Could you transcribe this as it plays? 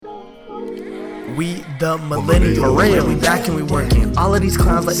We the millennials, for real. We back and we working. All of these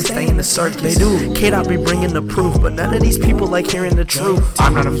clowns like to stay in the circus. They do. K-Dot be bringing the proof, but none of these people like hearing the truth.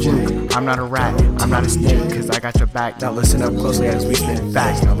 I'm not a fluke, I'm not a rat, I'm not a snake, cause I got your back. Now listen up closely as we spin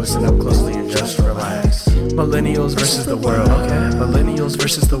facts. Now listen up closely and just relax. Millennials versus the world. Okay. Millennials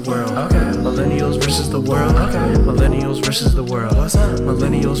versus the world. Okay. Millennials versus the world. Okay. Millennials versus the world. What's up?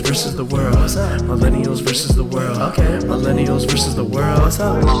 Millennials versus the world. What's up? Millennials versus the world. Okay. Millennials versus the world. What's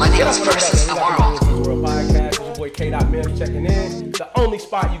up? Millennials versus the world. World Podcast. It's your boy K-Dot Millie checking in. The only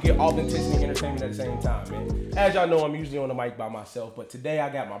spot you get authenticity and entertainment at the same time, man. As y'all know, I'm usually on the mic by myself, but today I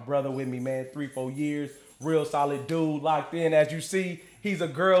got my brother with me, man. 3-4 years, real solid dude, locked in. As you see, he's a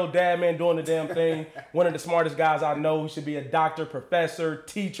girl dad, man, doing the damn thing. One of the smartest guys I know. He should be a doctor, professor,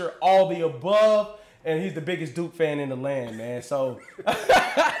 teacher, all the above. And he's the biggest Duke fan in the land, man. So,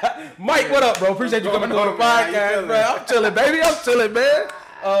 Mike, what up, bro? Appreciate you coming on the podcast, bro. I'm chilling, baby. I'm chilling, man.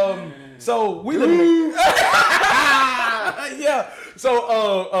 So we live in yeah.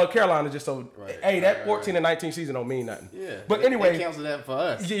 So Carolina just so hey, that 14 and 19 season don't mean nothing. Yeah. But anyway, they cancel that for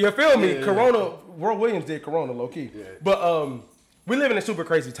us. You feel me? Yeah. Corona, Roy Williams did Corona low key. Yeah. But we live in super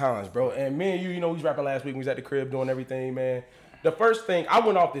crazy times, bro. And me and you know, we was rapping last week. We was at the crib doing everything, man. The first thing I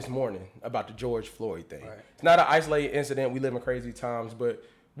went off this morning about the George Floyd thing. Right. It's not an isolated incident. We live in crazy times, but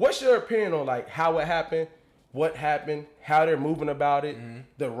what's your opinion on like how it happened? What happened, how they're moving about it,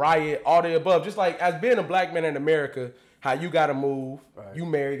 the riot, all the above. Just like as being a black man in America, how you gotta move, you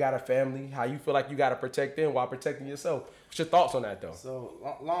married, got a family, how you feel like you gotta protect them while protecting yourself. What's your thoughts on that though?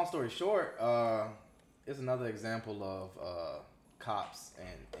 So long story short, it's another example of cops,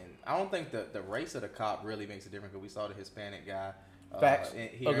 and I don't think the race of the cop really makes a difference because we saw the Hispanic guy. Facts.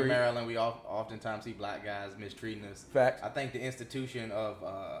 Here in Maryland, we oftentimes see black guys mistreating us. Facts. I think the institution of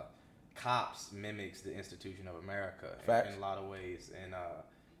cops mimics the institution of America in a lot of ways, and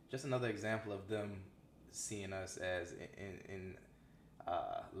just another example of them seeing us as in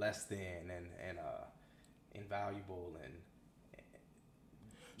less than and invaluable and.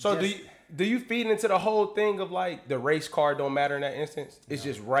 So do you feed into the whole thing of like the race card don't matter in that instance? It's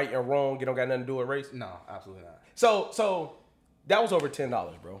just right and wrong. You don't got nothing to do with race. No, absolutely not. So that was over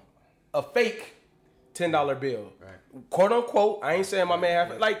 $10, bro. A fake $10 bill, right? Quote unquote. I ain't saying my man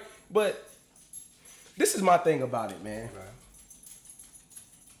have like. But this is my thing about it, man. Right.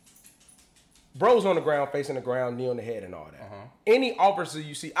 Bro's on the ground, facing the ground, knee on the head and all that. Any officer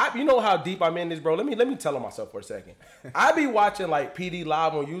you see, you know how deep I'm in this, bro. Let me tell on myself for a second. I be watching like PD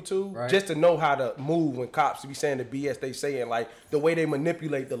live on YouTube just to know how to move when cops be saying the BS they saying, like the way they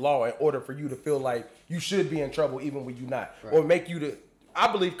manipulate the law in order for you to feel like you should be in trouble even when you're not, or make you to.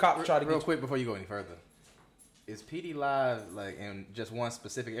 I believe cops try to real quick before you go any further. Is PD Live like in just one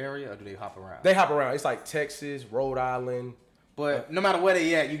specific area, or do they hop around? They hop around. It's like Texas, Rhode Island. But no matter where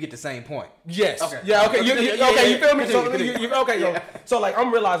they at, you get the same point. Yes. Okay. Yeah. Okay. You feel me? So, So like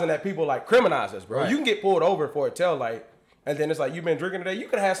I'm realizing that people like criminalize us, bro. Right. You can get pulled over for a tail light, and then it's like you've been drinking today. You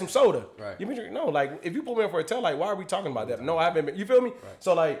could have had some soda. Right. You've been drinking. No, like if you pull me in for a tail light, why are we talking about that? No, I haven't been. You feel me? Right.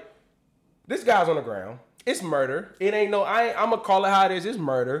 So like this guy's on the ground. It's murder. It ain't no. I'm gonna call it how it is. It's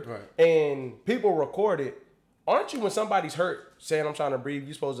murder. Right. And people record it. Aren't you when somebody's hurt saying I'm trying to breathe?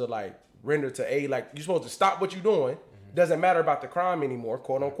 You're supposed to like render to aid. Like you're supposed to stop what you're doing. Doesn't matter about the crime anymore,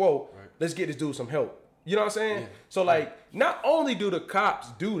 quote unquote. Right. Let's get this dude some help. You know what I'm saying? Yeah. So like, not only do the cops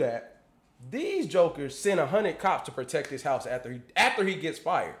do that, these jokers send 100 cops to protect his house after he gets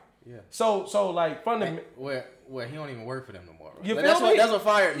fired. Yeah. So like fundamentally, where he don't even work for them no more. Right? You like, feel me? That's what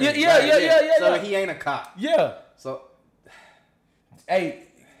fired me. Yeah. So he ain't a cop. Yeah. So hey,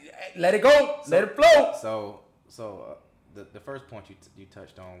 let it go. Let it flow. So the first point you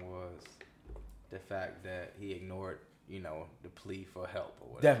touched on was the fact that he ignored, the plea for help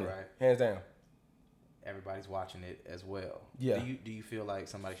or whatever. Definitely, right? Hands down. Everybody's watching it as well. Yeah. Do you feel like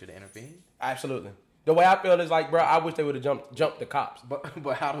somebody should have intervened? Absolutely. The way I feel is like, bro, I wish they would have jumped the cops.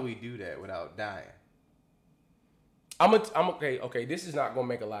 But how do we do that without dying? I'm okay. This is not gonna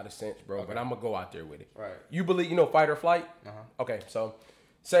make a lot of sense, bro. Okay. But I'm gonna go out there with it. Right. You believe, fight or flight? Okay. So,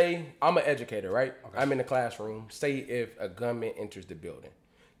 say I'm an educator, right? Okay. I'm in the classroom. Say if a gunman enters the building.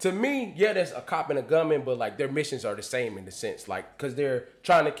 To me, yeah, there's a cop and a gunman, but like their missions are the same in the sense, like, cause they're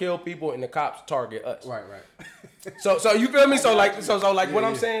trying to kill people and the cops target us. Right. So you feel me? So what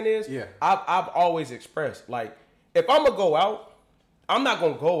I'm saying is, I've always expressed, like, if I'm gonna go out, I'm not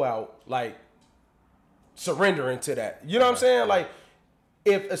gonna go out like surrendering to that. You know what I'm saying? Like,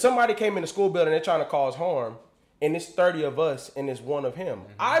 if somebody came in the school building, they're trying to cause harm, and it's 30 of us and it's one of him,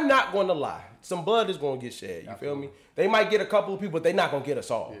 I'm not gonna lie. Some blood is gonna get shed. You feel me? They might get a couple of people, but they're not gonna get us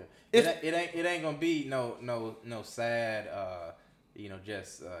all. Yeah. It ain't gonna be no sad,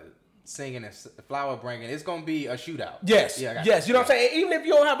 just singing and flower bringing, it's gonna be a shootout. Yes, yes. You know what I'm saying? Even if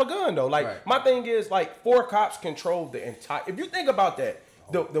you don't have a gun, though. Like, my thing is, like, 4 cops control the entire... If you think about that,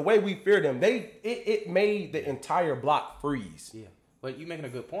 the way we fear them, it made the entire block freeze. Yeah. But you're making a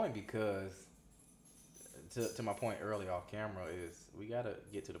good point because, to my point earlier off camera, is we got to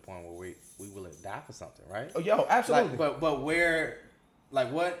get to the point where we willing to die for something, right? Oh, yo, absolutely. Like, but where... Like,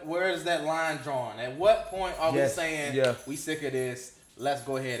 where is that line drawn? At what point are we saying we sick of this? Let's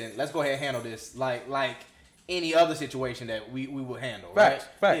go ahead and handle this like any other situation that we would handle. Facts.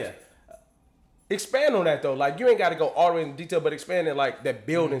 Right? Yeah. Expand on that though. Like, you ain't got to go all the way into detail, but expand it like that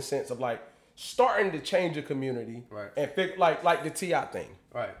building sense of like starting to change the community, right? And like the T.I. thing,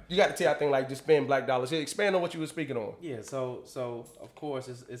 right? You got the T.I. thing, like just spend black dollars. Expand on what you were speaking on. Yeah. So of course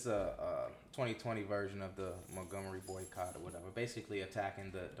it's a 2020 version of the Montgomery boycott or whatever, basically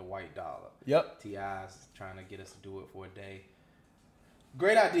attacking the white dollar. Yep. T.I.'s trying to get us to do it for a day.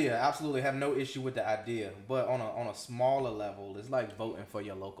 Great idea. Absolutely have no issue with the idea. But on a smaller level, it's like voting for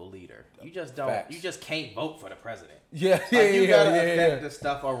your local leader. You just don't. Facts. You just can't vote for the president. Yeah. You gotta affect the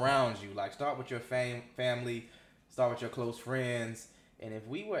stuff around you. Like, start with your family, start with your close friends. And if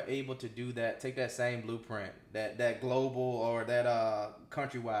we were able to do that, take that same blueprint, that global or that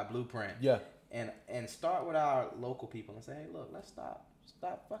countrywide blueprint, and start with our local people and say, hey, look, let's stop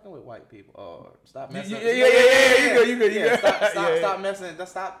fucking with white people, or stop messing. You good. Stop messing.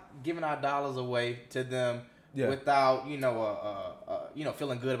 Let's stop giving our dollars away to them without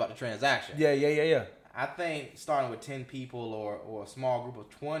feeling good about the transaction. Yeah. I think starting with 10 people or a small group of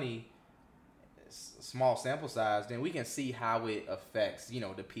 20. Small sample size, then we can see how it affects,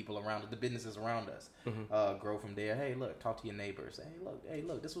 the people around us, the businesses around us. Grow from there. Hey, look, talk to your neighbors. Hey,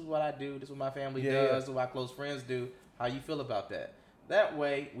 look, this is what I do. This is what my family does. This is what my close friends do. How you feel about that? That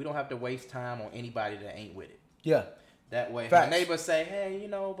way, we don't have to waste time on anybody that ain't with it. Yeah. That way, my neighbors say, hey,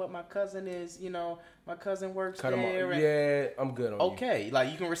 but my cousin is, my cousin works there. I'm good on okay, like,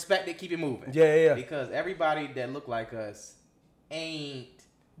 you can respect it, keep it moving. Yeah. Because everybody that look like us ain't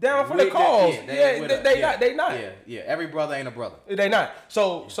down for the cause. They not. Yeah. Every brother ain't a brother. They not.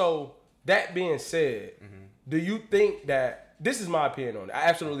 So that being said, do you think that this is my opinion on it? I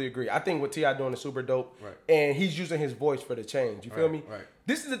absolutely agree. I think what T.I. doing is super dope, right? And he's using his voice for the change. You feel me? Right.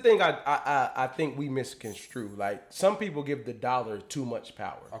 This is the thing I think we misconstrue. Like, some people give the dollar too much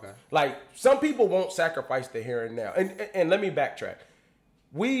power. Okay. Like, some people won't sacrifice the here and now. And let me backtrack.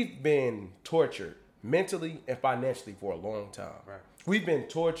 We've been tortured mentally and financially for a long time. Right. We've been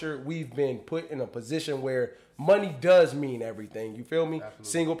tortured. We've been put in a position where money does mean everything. You feel me? Absolutely.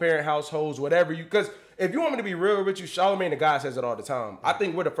 Single parent households, whatever you. Because if you want me to be real with you, Charlamagne the guy says it all the time. I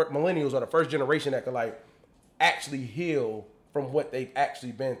think we're the millennials are the first generation that could like actually heal from what they've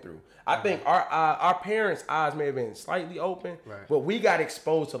actually been through. I think our parents' eyes may have been slightly open, but we got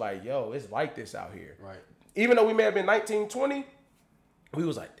exposed to like, yo, it's like this out here. Right. Even though we may have been 19, 20, we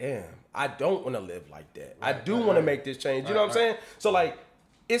was like, damn, I don't want to live like that. I do want to make this change. You know what I'm saying? So like,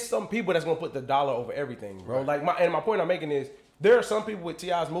 it's some people that's gonna put the dollar over everything, bro. Like my point I'm making is there are some people with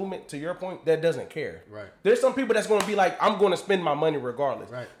T.I.'s movement, to your point, that doesn't care. Right. There's some people that's gonna be like, I'm gonna spend my money regardless.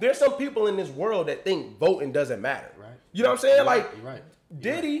 Right. There's some people in this world that think voting doesn't matter. Right. You know what I'm saying? You're like right.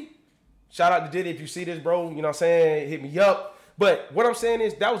 Diddy, shout out to Diddy if you see this, bro. You know what I'm saying? Hit me up. But what I'm saying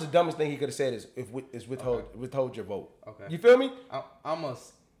is that was the dumbest thing he could have said is withhold your vote. Okay. You feel me? I'm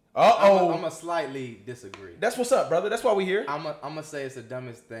a slightly disagree. That's what's up, brother. That's why we here. I'm gonna say it's the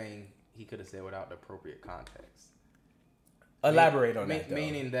dumbest thing he could have said without the appropriate context. Elaborate on that, though.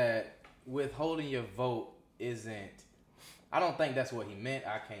 Meaning that withholding your vote isn't... I don't think that's what he meant.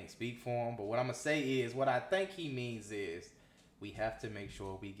 I can't speak for him. But what I'm going to say is, what I think he means is, we have to make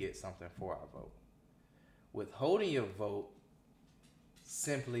sure we get something for our vote. Withholding your vote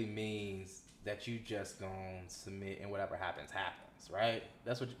simply means that you just gonna submit and whatever happens, right?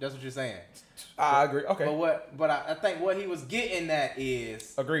 That's what you're saying. I agree. Okay. But I think what he was getting at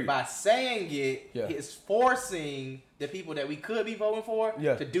is, agreed, by saying it, it's forcing the people that we could be voting for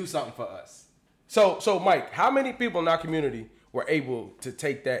to do something for us. So Mike, how many people in our community were able to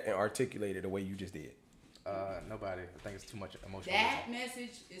take that and articulate it the way you just did? Nobody. I think it's too much emotional. That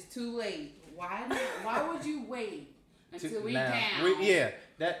message is too late. Why not? Why would you wait until we count?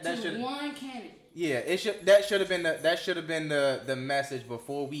 That should one candidate. Yeah, that should have been the message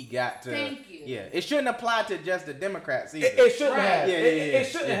before we got to. Thank you. Yeah, it shouldn't apply to just the Democrats either. It shouldn't have. Yeah, it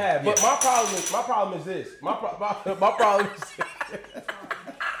shouldn't have. But my problem is this. My problem is.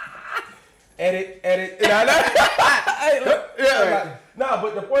 Edit. Nah,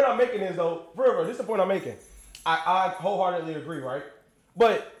 but the point I'm making is though, forever. This is the point I'm making. I wholeheartedly agree, right?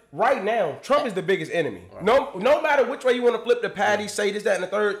 But right now, Trump is the biggest enemy. Right. No matter which way you want to flip the patty, say this, that, and the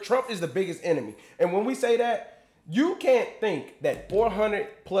third, Trump is the biggest enemy. And when we say that, you can't think that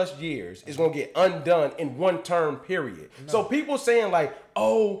 400 plus years is going to get undone in one term period. No. So people saying like,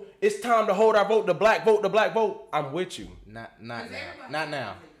 oh, it's time to hold our vote, the black vote. I'm with you. Not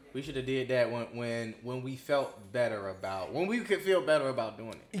now. We should have did that when we felt better when we could feel better about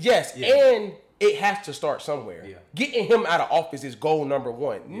doing it. Yes, yeah. And it has to start somewhere. Yeah. Getting him out of office is goal number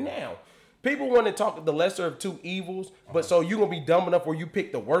one. Yeah. Now, people want to talk the lesser of two evils, but so you gonna be dumb enough where you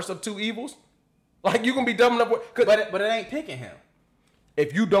pick the worst of two evils? Like you gonna be dumb enough but it ain't picking him.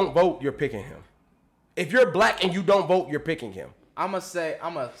 If you don't vote, you're picking him. If you're black and you don't vote, you're picking him. Let me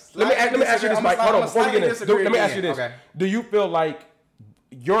ask you this, Mike. Hold on, before we get in. Let me ask you this. Okay. Do you feel like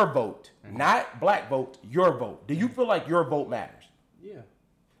your vote, not black vote, your vote, do you feel like your vote matters? Yeah.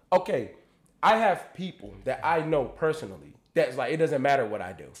 Okay. I have people that I know personally that's like, it doesn't matter what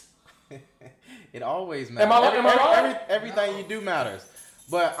I do. It always matters. Am I wrong? Everything you do matters.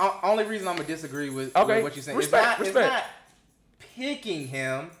 But only reason I'm going to disagree with what you're saying is not picking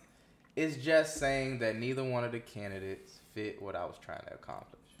him. It's just saying that neither one of the candidates fit what I was trying to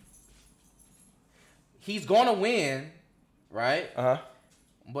accomplish. He's going to win, right? Uh-huh.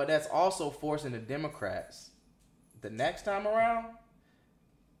 But that's also forcing the Democrats the next time around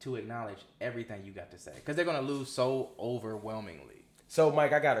to acknowledge everything you got to say. Because they're going to lose so overwhelmingly. So,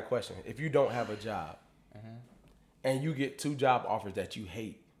 Mike, I got a question. If you don't have a job and you get 2 job offers that you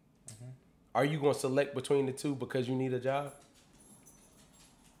hate, are you going to select between the 2 because you need a job?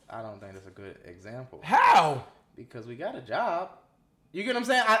 I don't think that's a good example. How? Because we got a job. You get what I'm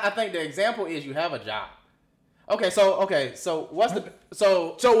saying? I think the example is you have a job. So what's the...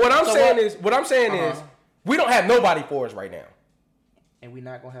 So what I'm saying is we don't have nobody for us right now. And we're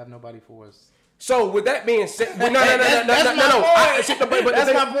not gonna have nobody for us. So with that being said, no. That's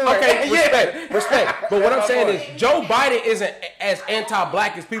my point. Okay, respect. But what I'm saying is Joe Biden isn't as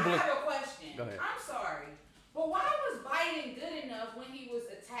anti-black as people. I have a question. Go ahead. I'm sorry, but why was Biden good enough when he was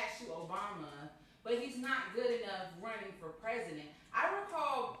attached to Obama, but he's not good enough running for president? I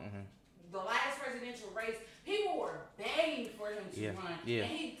recall the last presidential race, people were begging for him to run, and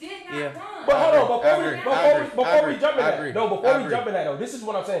he did not run. But hold on, before we jump in that, though, this is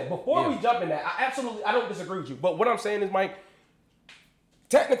what I'm saying. Before we jump in that, I don't disagree with you. But what I'm saying is, Mike,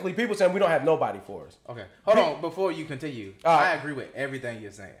 technically, people saying we don't have nobody for us. Okay, hold on. Before you continue, I agree with everything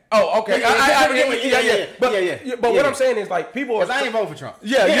you're saying. Oh, okay. But what I'm saying is, like, people, because I ain't vote for Trump.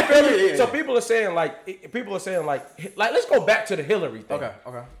 Yeah, you feel me? So people are saying like, let's go back to the Hillary thing.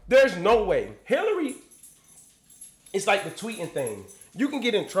 Okay. There's no way Hillary. It's like the tweeting thing. You can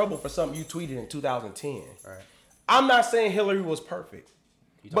get in trouble for something you tweeted in 2010. Right. I'm not saying Hillary was perfect.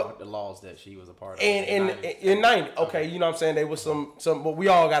 You talking about the laws that she was a part of in 90. Okay, you know what I'm saying? There was some, but we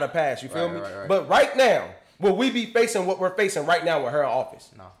all got a pass. You feel me? Right. But right now, will we be facing what we're facing right now with her in office?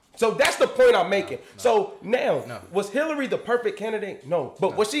 No. So that's the point I'm making. No. So now, was Hillary the perfect candidate? No.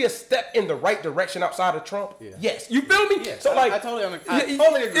 But was she a step in the right direction outside of Trump? Yeah. Yes. You feel me? Yeah. So like, I totally agree. You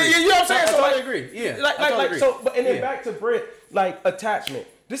know what I'm saying? I totally agree. Yeah. Then back to Brett, like attachment.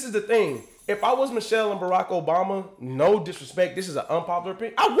 This is the thing. If I was Michelle and Barack Obama, no disrespect, this is an unpopular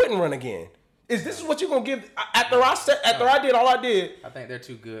opinion, I wouldn't run again. Is what you're gonna give after I did all I did? I think they're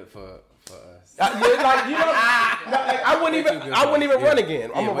too good for us. I wouldn't even run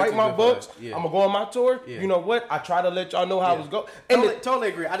again. I'm gonna write my books. I'm gonna go on my tour. Yeah. You know what? I try to let y'all know how it's going. Totally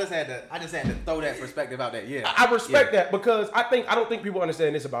agree. I just had to throw that perspective out there. Yeah, I respect that because I don't think people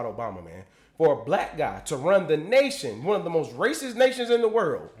understand this about Obama, man. For a black guy to run the nation, one of the most racist nations in the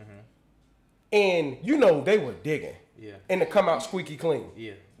world, and they were digging, and to come out squeaky clean.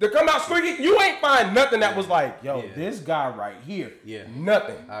 Yeah. To come out squeaky, you ain't find nothing that was like, this guy right here. Yeah.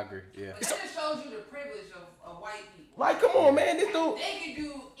 Nothing. I agree. Yeah. That just shows you the privilege of white people. Like, come on, man. This dude. They can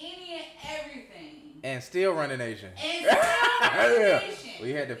do any and everything. And still run the nation.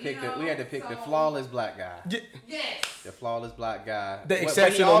 We had to pick the flawless black guy. Yes. The flawless black guy. The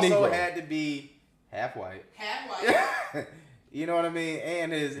exceptional Negro. He also Negro. had to be half white. You know what I mean?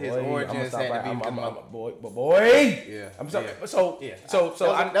 And his origins had to be boy. Yeah. I'm sorry. So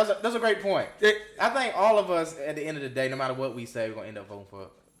that's a great point. I think all of us, at the end of the day, no matter what we say, we're gonna end up voting for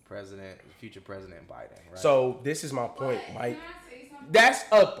future President Biden. Right? So this is my point, Mike. That's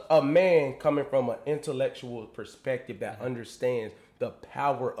a man coming from an intellectual perspective that understands the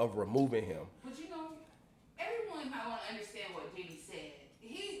power of removing him. But everyone might want to understand what Diddy said.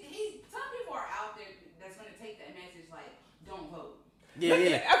 Some people are out there that's going to take that message like, don't vote. Yeah.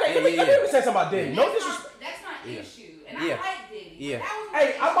 Okay, let me say something about Diddy. No disrespect. That's my issue. And I like Diddy. Yeah.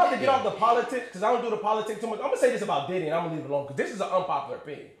 Hey, I'm about to get off the politics because I don't do the politics too much. I'm gonna say this about Diddy, and I'm gonna leave it alone because this is an unpopular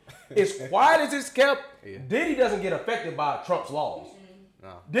opinion. As quiet as it's kept, Diddy doesn't get affected by Trump's laws.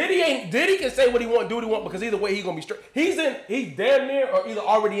 No. Diddy can say what he want, do what he want, because either way he's gonna be straight. He's damn near or either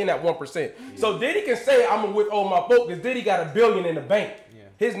already in that 1%. Yeah. So Diddy can say I'm gonna withhold my vote because Diddy got $1 billion in the bank. Yeah.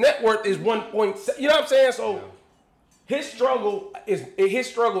 His net worth is 1.7. You know what I'm saying? So his struggle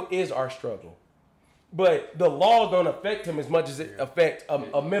is our struggle. But the law don't affect him as much as it affects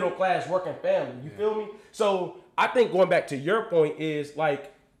a middle class working family. You feel me? So I think going back to your point is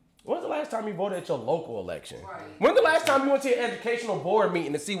like, when's the last time you voted at your local election? Right. When's the last time you went to your educational board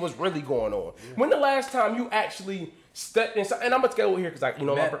meeting to see what's really going on? Yeah. When the last time you actually stepped inside? And I'm gonna go here because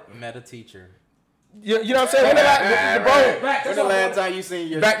met a teacher. You know what I'm saying? When the last time you seen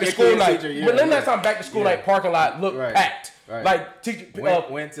your back to school like? When the last time back to school like parking lot looked packed? Right. Like teacher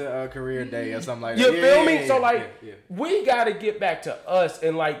went to a career day or something like that. You feel me? So like we gotta get back to us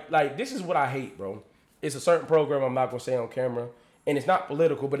and like this is what I hate, bro. It's a certain program I'm not gonna say on camera. And it's not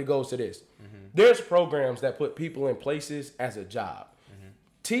political, but it goes to this. Mm-hmm. There's programs that put people in places as a job. Mm-hmm.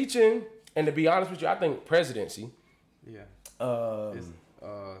 Teaching, and to be honest with you, I think presidency. Yeah.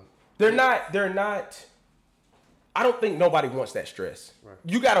 They're not. I don't think nobody wants that stress. Right.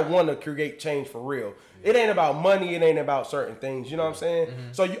 You gotta want to create change for real. Yeah. It ain't about money. It ain't about certain things. You know what I'm saying?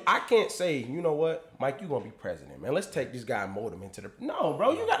 Mm-hmm. So I can't say, you know what, Mike, you gonna be president, man. Let's take this guy and mold him into the. No,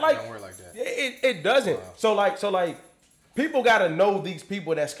 bro, you got like. It don't work like that. It doesn't. Wow. So like. People gotta know these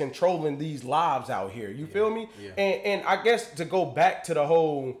people that's controlling these lives out here. You feel me? Yeah. And I guess to go back to the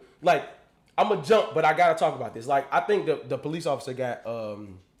whole like, I'm gonna jump, but I gotta talk about this. Like, I think the police officer got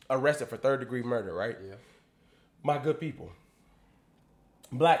arrested for 3rd-degree murder, right? Yeah. My good people,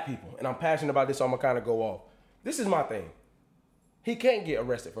 black people, and I'm passionate about this, so I'm gonna kind of go off. This is my thing. He can't get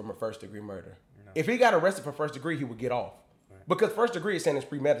arrested for a 1st-degree murder. No. If he got arrested for 1st degree, he would get off. Right. Because 1st degree is saying it's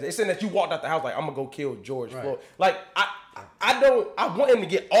premeditated. It's saying that you walked out the house like, I'm gonna go kill George Floyd. Like, I want him to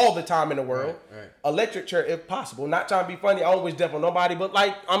get all the time in the world. Right. Electric chair if possible. Not trying to be funny. I don't wish death on nobody, but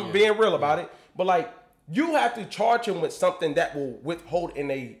like, I'm being real about it. But like, you have to charge him with something that will withhold in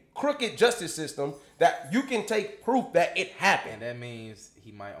a crooked justice system that you can take proof that it happened. And that means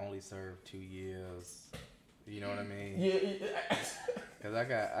he might only serve 2 years. You know what I mean? Yeah. Because I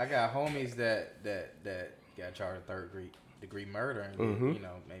got homies that got charged with 3rd-degree murder and you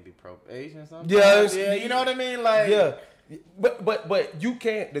know, maybe probation or something. Yeah, you know what I mean? Like, yeah. But you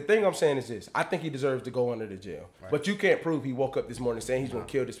can't. The thing I'm saying is this: I think he deserves to go under the jail. Right. But you can't prove he woke up this morning saying he's gonna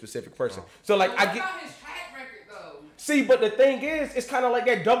kill this specific person. So like, I get. His track record though. See, but the thing is, it's kind of like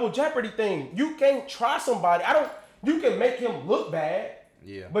that double jeopardy thing. You can't try somebody. You can make him look bad.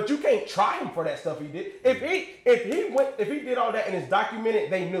 Yeah. But you can't try him for that stuff he did. If he did all that and it's documented,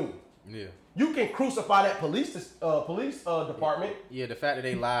 they knew. Yeah. You can crucify that police department. Yeah, the fact that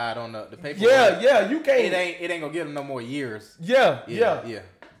they lied on the paper. Yeah, you can't. It ain't gonna give them no more years. Yeah.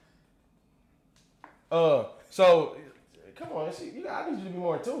 So come on, see, I need you to be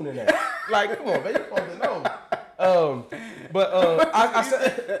more in tune than that. Like, come on, man, you're supposed to know. I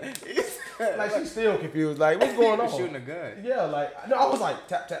said, like, she's still confused. Like, what's going on? Shooting a gun. Yeah, like, no, I was like,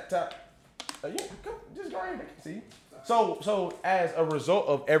 tap, tap, tap. Just go ahead, see. So as a result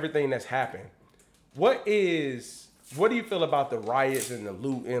of everything that's happened, what do you feel about the riots and the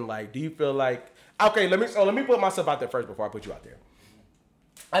looting? Like, do you feel like, okay, let me put myself out there first before I put you out there.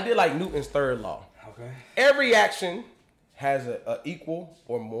 I did like Newton's third law. Okay. Every action has a equal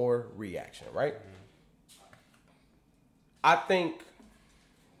or more reaction, right? Mm-hmm. I think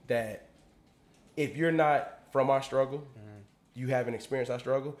that if you're not from our struggle, you haven't experienced our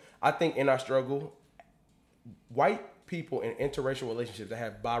struggle. I think in our struggle, white people in interracial relationships that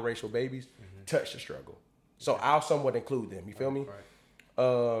have biracial babies touch the struggle. So I'll somewhat include them. You feel me? Right.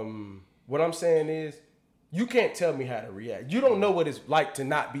 What I'm saying is, you can't tell me how to react. You don't know what it's like to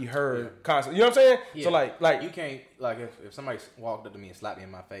not be heard constantly. You know what I'm saying? Yeah. So like you can't, like, if somebody walked up to me and slapped me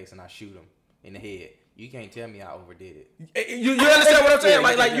in my face and I shoot them in the head, you can't tell me I overdid it. You understand what I'm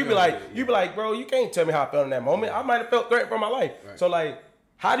saying? You be like, bro, you can't tell me how I felt in that moment. I might have felt threatened for my life. Right. So like,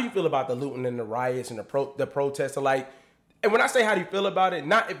 how do you feel about the looting and the riots and the protests? And like, and when I say how do you feel about it,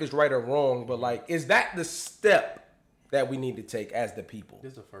 not if it's right or wrong, but like, is that the step that we need to take as the people?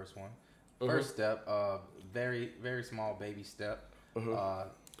 This is the first one. First step, very, very small baby step.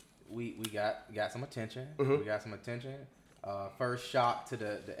 We got some attention. We got some attention. First shock to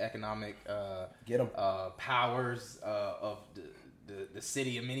the economic powers of the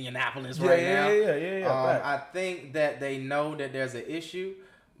city of Minneapolis now. Yeah. I think that they know that there's an issue,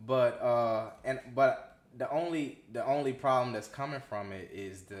 but the only problem that's coming from it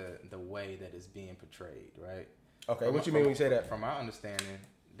is the way that it's being portrayed, right? Okay, what you mean when you say that? From my understanding,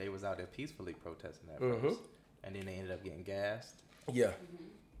 they was out there peacefully protesting at first, and then they ended up getting gassed. Yeah.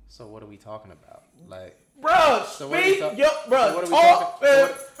 So what are we talking about? Like, bro, so speak, bro,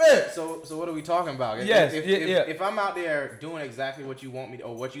 So what are we talking about? Yes, if I'm out there doing exactly what you want me to,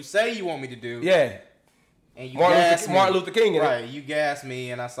 or what you say you want me to do, yeah. And you Martin Luther King, right? You gassed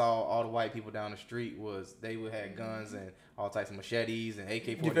me, and I saw all the white people down the street had guns and all types of machetes and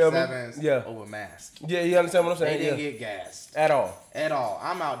AK-47s over masks. Yeah, you understand what I'm saying? They didn't get gassed at all. At all.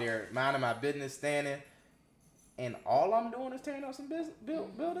 I'm out there minding my business, standing, and all I'm doing is tearing up some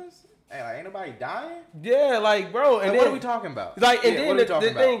buildings. Hey, like, ain't nobody dying? Yeah, like, bro. And then, what are we talking about? Like, and then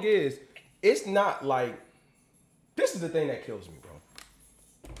the thing is, it's not like, this is the thing that kills me, bro.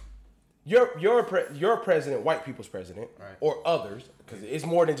 Your president, white people's president, right, or others, because it's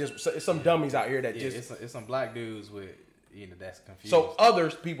more than just it's some dummies out here that it's some black dudes with that's confused. So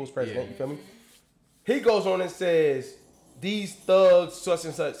others people's president, you feel me? He goes on and says these thugs, such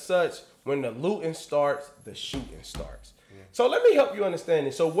and such. When the looting starts, the shooting starts. Yeah. So let me help you understand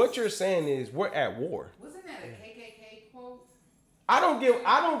this. So what you're saying is we're at war. Wasn't that a KKK quote? I don't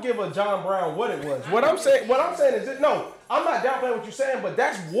give a John Brown what it was. What I'm saying is this, no, I'm not downplaying what you're saying, but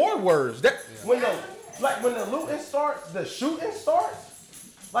that's war words. That when the looting starts, the shooting starts.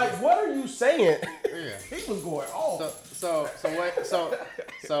 Like, what are you saying? Yeah. He was going off. So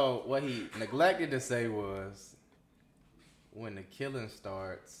what he neglected to say was, when the killing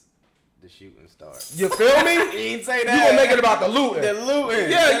starts, the shooting starts. You feel me? He didn't say that. You gonna make it about the looting. The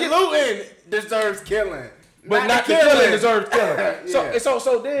looting. Yeah, the looting deserves killing. But not the killing deserves killing.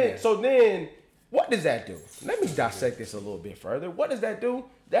 Yeah. So then, what does that do? Let me dissect this a little bit further. What does that do?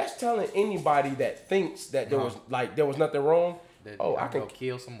 That's telling anybody that thinks that there was nothing wrong. I can go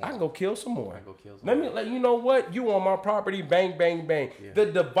kill some more. I can go kill some more. Let me let you know what, you on my property, bang, bang, bang. Yeah. The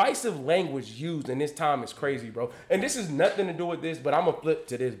divisive language used in this time is crazy, bro. And this has nothing to do with this, but I'm gonna flip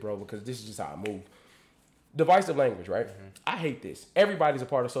to this, bro, because this is just how I move. Divisive language, right? Mm-hmm. I hate this. Everybody's a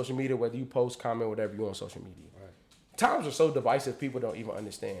part of social media, whether you post, comment, whatever you want on social media. Right. Times are so divisive, people don't even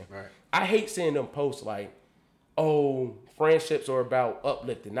understand. Right. I hate seeing them post like, oh, friendships are about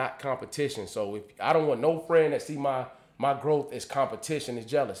uplifting, not competition. So if I don't want no friend that see my growth as competition, is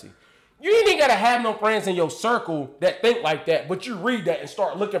jealousy. You ain't gotta have no friends in your circle that think like that, but you read that and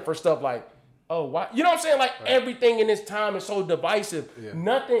start looking for stuff like, oh, why? You know what I'm saying? Like, everything in this time is so divisive. Yeah.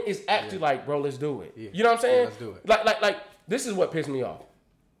 Nothing is actually like, bro, let's do it. Yeah. You know what I'm saying? Yeah, let's do it. Like, this is what pissed me off.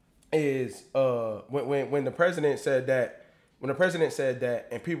 Is when the president said that,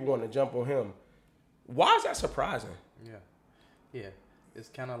 and people want to jump on him, why is that surprising? Yeah. It's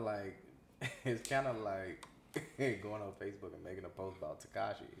kind of like going on Facebook and making a post about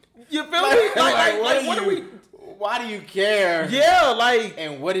Tekashi. You feel me? Why do you care? Yeah, like,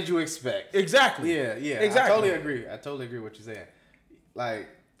 and what did you expect? Exactly. Yeah, exactly. I totally agree with what you're saying. Like,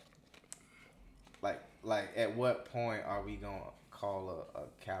 at what point are we gonna call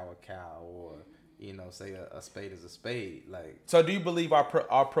a cow a cow, or say a spade is a spade? Like, so do you believe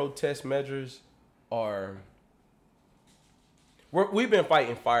our protest measures are? We've been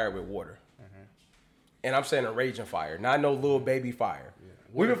fighting fire with water. And I'm saying a raging fire, not no little baby fire. Yeah.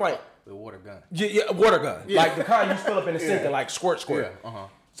 We've been fighting the water gun. Yeah, water gun. Yeah. Like the kind you fill up in the sink and like squirt. Yeah.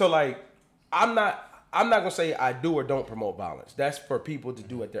 So like, I'm not gonna say I do or don't promote violence. That's for people to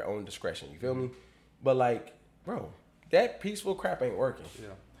do at their own discretion. You feel me? But like, bro, that peaceful crap ain't working.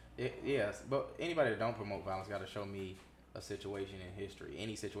 Yeah. Yes, but anybody that don't promote violence got to show me a situation in history,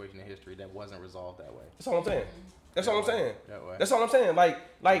 any situation in history that wasn't resolved that way. That's all I'm saying. That's all I'm saying. That way. That's all I'm saying. Like,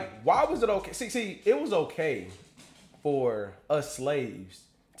 why was it okay? See, it was okay for us slaves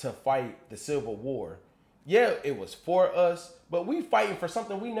to fight the Civil War. Yeah, it was for us, but we fighting for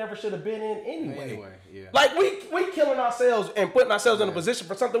something we never should have been in anyway. Yeah. Like, we killing ourselves and putting ourselves in a position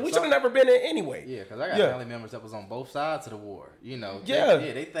for something we should have never been in anyway. Yeah, because I got family members that was on both sides of the war.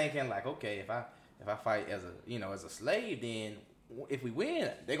 They thinking like, okay, if I fight as a slave, then if we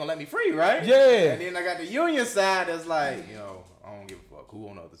win, they gonna let me free, right? Yeah. And then I got the Union side that's like, I don't give a fuck who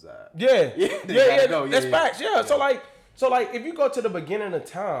on the other side. Yeah. That's facts. Yeah. So like, if you go to the beginning of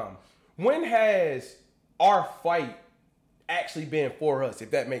time, when has our fight actually been for us?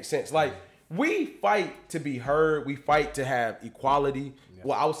 If that makes sense. Like, we fight to be heard. We fight to have equality. Yeah.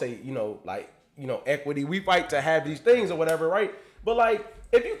 Well, I would say, equity. We fight to have these things or whatever, right? But like,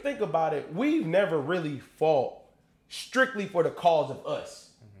 if you think about it, we've never really fought strictly for the cause of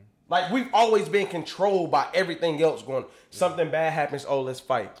us. Mm-hmm. Like, we've always been controlled by everything else going, something bad happens, oh, let's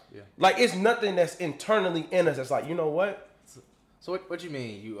fight. Yeah. Like, it's nothing that's internally in us that's like, you know what? So what you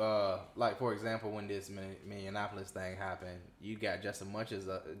mean? You like, for example, when this Minneapolis thing happened, you got just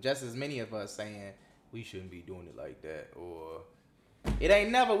as many of us saying we shouldn't be doing it like that, or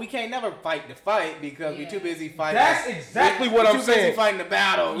we can't never fight the fight because we're too busy fighting. That's exactly what I'm saying. Too busy fighting the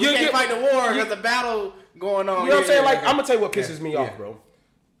battle. We can't fight the war because the battle going on. You know what I'm saying? Like, I'm gonna tell you what pisses me off, bro.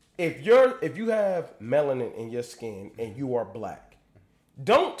 If you have melanin in your skin and you are black,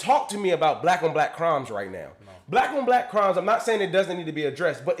 don't talk to me about black on black crimes right now. No. Black on black crimes, I'm not saying it doesn't need to be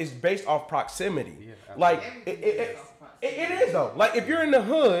addressed, but it's based off proximity. Yeah, like it is though. Like if you're in the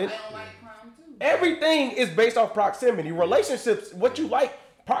hood, I don't like crime too. Everything is based off proximity. Relationships, what you like,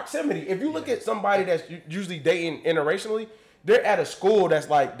 proximity. If you look at somebody that's usually dating interracially, they're at a school that's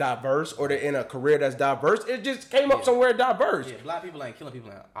like diverse, or they're in a career that's diverse. It just came up somewhere diverse. Yeah, black people ain't killing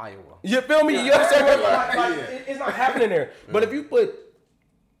people in Iowa. You feel me? You understand? It's not happening there. But if you put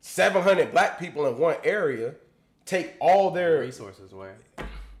 700 black people in one area, take all their resources away.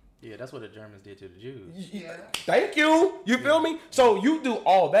 Yeah, that's what the Germans did to the Jews. Yeah. Thank you. You feel me? So you do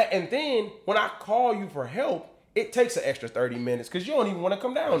all that, and then when I call you for help, it takes an extra 30 minutes because you don't even want to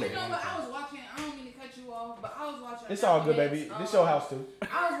come down there. You know what? I was watching. I don't mean to cut you off, but I was watching. It's all good, baby. This your house too.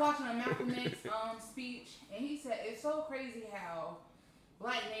 I was watching a Malcolm X speech, and he said it's so crazy how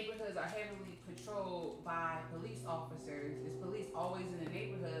black neighborhoods are heavily patrolled by police officers. Is police always in the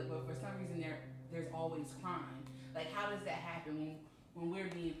neighborhood, but for some reason there's always crime. Like, how does that happen when we're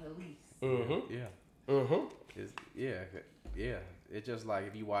being policed? Mm-hmm. Yeah. Mm-hmm. Yeah. It's just like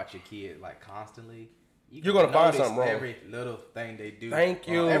if you watch your kid like constantly, you're gonna find something wrong. Every little thing they do. Thank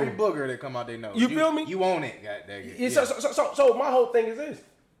you. Every booger that come out they nose. You feel me? You own it. Yeah. So my whole thing is this: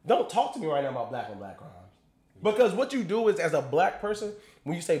 don't talk to me right now about black on black crimes, because what you do is, as a black person,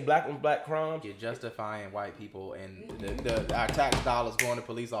 when you say black on black crimes, you're justifying white people and our tax dollars going to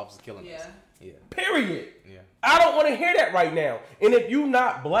police officers killing us. Yeah. Period. Yeah. I don't want to hear that right now. And if you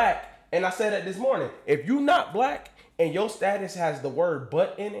not black, and I said that this morning, if you not black and your status has the word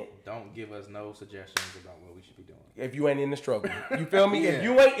 "but" in it, don't give us no suggestions about what we should be doing. If you ain't in the struggle, you feel me? If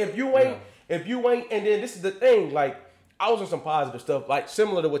you ain't, and then this is the thing. Like, I was on some positive stuff, like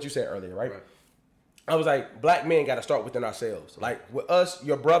similar to what you said earlier, right? I was like, black men got to start within ourselves. Like with us,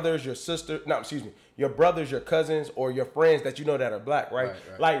 your brothers, your brothers, your cousins, or your friends that you know that are black, right?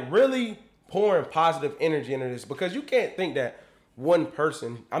 Like really pouring positive energy into this, because you can't think that one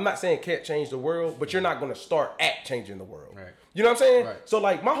person, I'm not saying can't change the world, but you're not going to start at changing the world. Right. You know what I'm saying? Right. So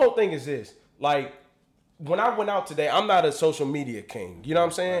like my whole thing is this, like when I went out today, I'm not a social media king. You know what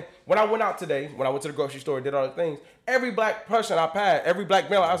I'm saying? Right. When I went out today, when I went to the grocery store, did all the things, every black person I passed, every black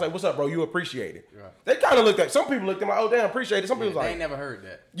male, I was like, what's up, bro? You appreciate it. Right. They kind of looked at, some people looked at me like, oh, damn, appreciate it. Some people was like, they ain't never heard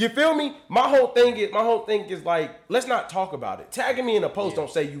that. You feel me? My whole thing is like, let's not talk about it. Tagging me in a post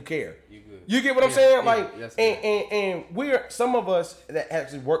don't say you care. You get what I'm saying? Like, and we're, some of us that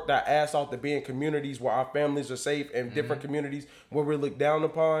actually worked our ass off to be in communities where our families are safe, and different communities where we're looked down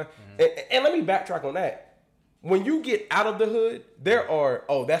upon. And let me backtrack on that. When you get out of the hood, there are,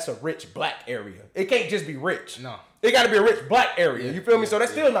 that's a rich black area. It can't just be rich. No. It got to be a rich black area. You feel me? So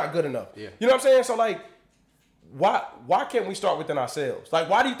that's still not good enough. Yeah. You know what I'm saying? So like, why can't we start within ourselves? Like,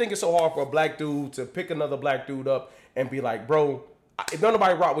 why do you think it's so hard for a black dude to pick another black dude up and be like, bro, if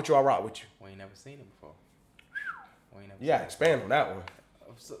nobody rock with you, I rock with you? We ain't never seen it before. Expand on that one.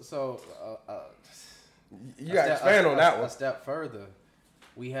 You got to expand on that one. A step further,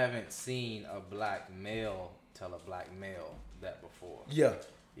 we haven't seen a black male tell a black male that before. Yeah.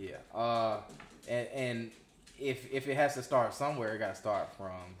 And if it has to start somewhere, it got to start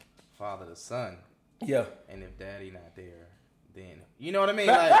from father to son. Yeah. And if daddy not there, then you know what I mean.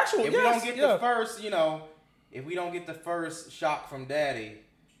 Factual, if we don't get the first, if we don't get the first shock from daddy,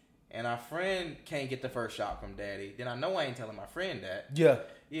 and our friend can't get the first shock from daddy, then I know I ain't telling my friend that. Yeah.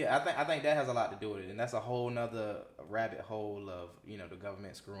 Yeah, I think that has a lot to do with it, and that's a whole nother rabbit hole of the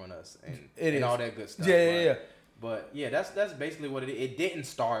government screwing us and all that good stuff. Yeah. But yeah, that's basically what it is. It didn't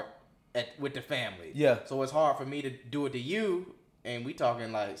start with the family. Yeah. So it's hard for me to do it to you, and we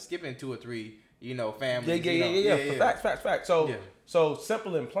talking like skipping 2 or 3, families. Yeah. Facts. So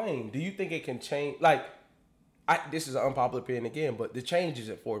simple and plain. Do you think it can change? Like, this is an unpopular opinion again, but the change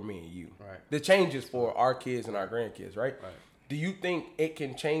isn't for me and you. Right. The change is for our kids and our grandkids, right? Right. Do you think it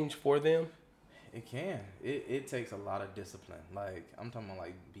can change for them? It can. It takes a lot of discipline. Like, I'm talking about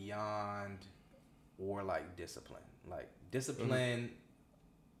like beyond warlike discipline. Like discipline.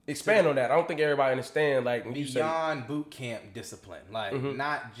 Expand on that. I don't think everybody understand. Like when beyond boot camp discipline. Like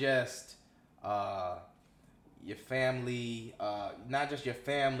not just your family, not just your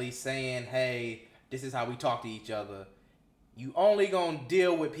family saying, "Hey, this is how we talk to each other." You only gonna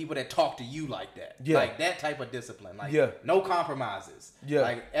deal with people that talk to you like that. Yeah. Like that type of discipline. Like no compromises. Yeah.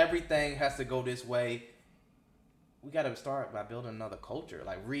 Like everything has to go this way. we got to start by building another culture,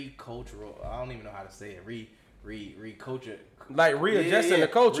 like re-cultural. I don't even know how to say it. Re-culture. Like readjusting the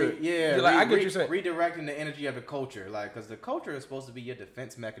culture. I get what you're saying. Redirecting the energy of the culture, like, because the culture is supposed to be your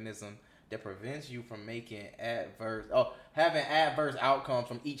defense mechanism that prevents you from having adverse outcomes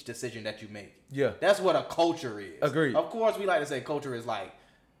from each decision that you make. Yeah, that's what a culture is. Agreed. Of course, we like to say culture is like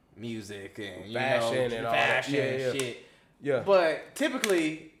music and fashion and all that. and shit. Yeah, but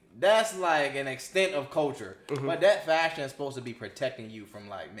typically that's like an extent of culture. Mm-hmm. But that fashion is supposed to be protecting you from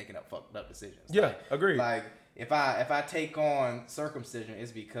like making up fucked up decisions. Yeah, like, agreed. Like if I take on circumcision,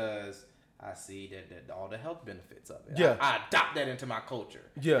 it's because I see that all the health benefits of it. Yeah, I adopt that into my culture.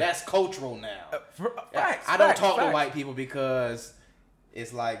 Yeah, that's cultural now. I don't talk to white people because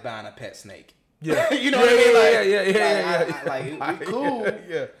it's like buying a pet snake. Yeah, you know what I mean? Like, we cool.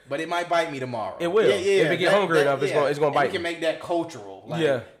 Yeah, but it might bite me tomorrow. It will. If we get hungry enough, it's gonna bite. We can make that cultural. Like,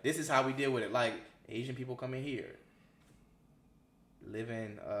 yeah, this is how we deal with it. Like Asian people come in here,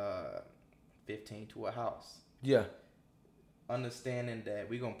 living 15 to a house. Yeah. Understanding that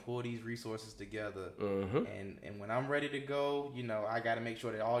we're gonna pull these resources together, mm-hmm. and when I'm ready to go, I got to make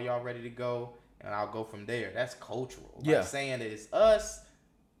sure that all y'all ready to go, and I'll go from there. That's cultural. Yeah, like saying that it's us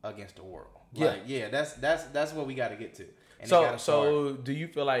against the world. That's what we got to get to. And so do you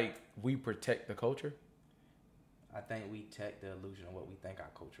feel like we protect the culture? I think we protect the illusion of what we think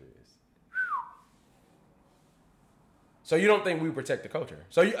our culture is. So you don't think we protect the culture?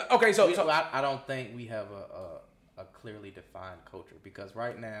 I don't think we have a clearly defined culture, because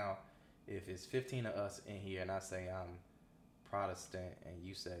right now, if it's 15 of us in here and I say I'm Protestant and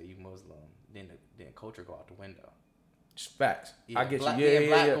you say you Muslim, then culture go out the window. Facts. Yeah, I get black, you. Yeah,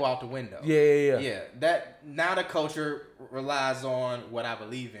 black go out the window. Yeah. That now the culture relies on what I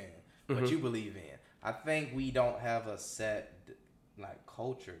believe in, what you believe in. I think we don't have a set like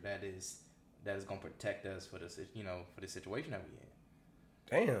culture that is gonna protect us for the for the situation that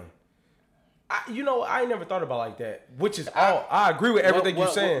we in. Damn. I ain't never thought about it like that. Which is I agree with everything you're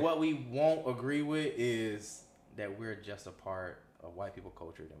saying. What we won't agree with is that we're just a part of white people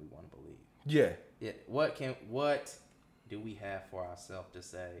culture that we want to believe. Yeah. Yeah. What do we have for ourselves to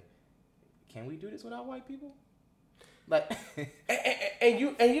say? Can we do this without white people? Like, and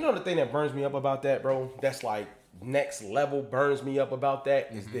you know the thing that burns me up about that, bro? That's like next level burns me up about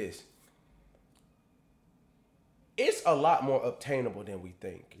that is this. It's a lot more obtainable than we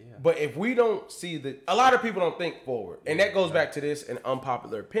think. Yeah. But if we don't see a lot of people don't think forward. And that goes back to this, an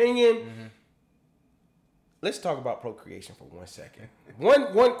unpopular opinion. Mm-hmm. Let's talk about procreation for 1 second.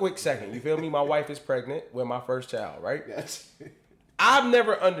 One quick second. You feel me? My wife is pregnant with my first child, right? Yes. I've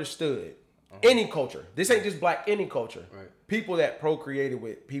never understood any culture. This ain't just black, any culture. Right. People that procreated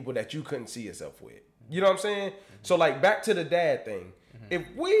with people that you couldn't see yourself with. You know what I'm saying? Mm-hmm. So like back to the dad thing. Mm-hmm. If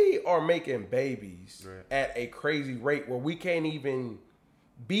we are making babies at a crazy rate where we can't even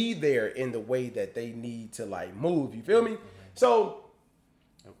be there in the way that they need to like move, you feel me? Mm-hmm. So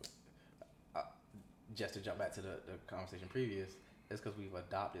just to jump back to the conversation previous, it's because we've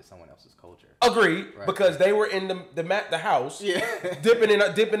adopted someone else's culture. Agreed, right. Because they were in the house, dipping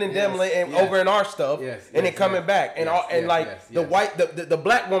and dabbling and over in our stuff, and then coming back, and the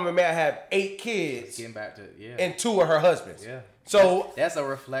black woman may have 8 kids, getting back to and 2 of her husbands. Yeah, so that's a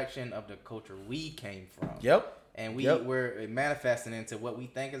reflection of the culture we came from. Yep, and we're manifesting into what we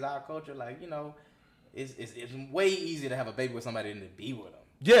think is our culture. Like it's way easier to have a baby with somebody than to be with them.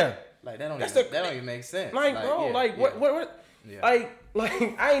 Yeah. Like that don't even make sense. Like bro, what? Yeah.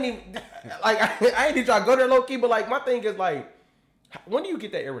 Like I ain't even I ain't even try to go there low key, but like my thing is like, when do you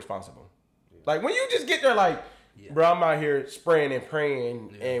get that irresponsible? Yeah. Like when you just get there like, bro, I'm out here spraying and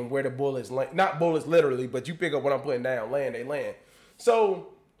praying and where the bullets land, not bullets literally, but you pick up what I'm putting down, they land. So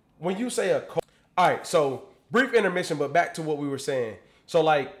when you say all right, so brief intermission, but back to what we were saying. So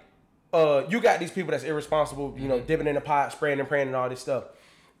like, you got these people that's irresponsible, dipping in the pot, spraying and praying and all this stuff.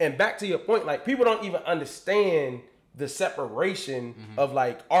 And back to your point, like people don't even understand the separation of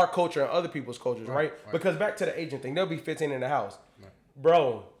like our culture and other people's cultures, right? Because back to the agent thing, there'll be 15 in the house. Right.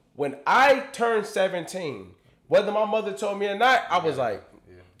 Bro, when I turned 17, whether my mother told me or not, I was like,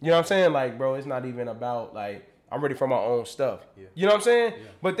 you know what I'm saying? Like, bro, it's not even about like, I'm ready for my own stuff. Yeah. You know what I'm saying? Yeah.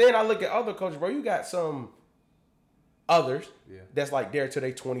 But then I look at other cultures, bro, you got some others that's like there till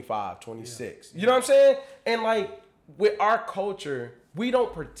they 25, 26. You know what I'm saying? And like with our culture, we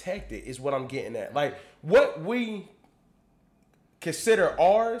don't protect it is what I'm getting at. Like what we consider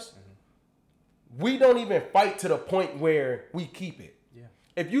ours, we don't even fight to the point where we keep it. Yeah.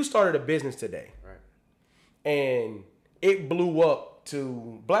 If you started a business today and it blew up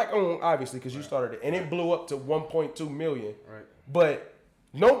to black owned, obviously, because you started it, and it blew up to 1.2 million. Right. But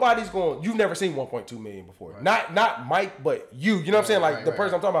Nobody's going. You've never seen 1.2 million before. Right. Not Mike, but you. You know what I'm saying? Like the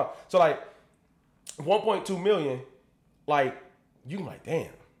person I'm talking about. So like 1.2 million. Like you like,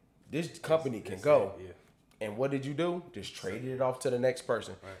 damn, this company can go. Yeah. And what did you do? Just traded it off to the next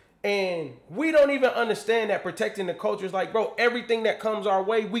person. Right. And we don't even understand that protecting the culture is like, bro, everything that comes our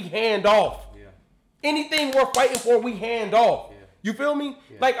way, we hand off. Yeah. Anything we're fighting for, we hand off. Yeah. You feel me?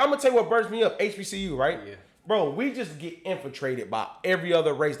 Yeah. Like, I'm going to tell you what burns me up. HBCU, right? Yeah. Bro, we just get infiltrated by every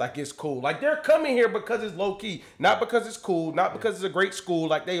other race like it's cool. Like, they're coming here because it's low-key. Not because it's cool. Not because it's a great school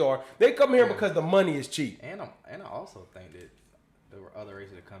like they are. They come here because the money is cheap. And I also think that the other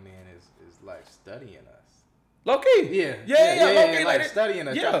races that come in is like studying us. Low-key. Yeah. Low-key. Like studying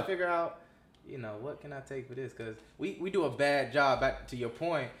us. Trying to figure out, what can I take for this? Because we do a bad job, back to your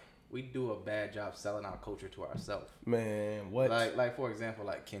point, we do a bad job selling our culture to ourselves. Man, what? Like for example,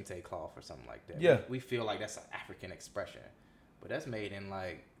 like kente cloth or something like that. Yeah. We feel like that's an African expression, but that's made in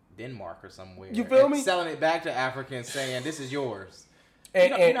like Denmark or somewhere. You feel me? Selling it back to Africans, saying this is yours.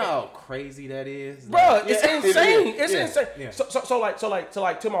 And you know how crazy that is, bro. Like, it's insane. It's insane. Yeah. So like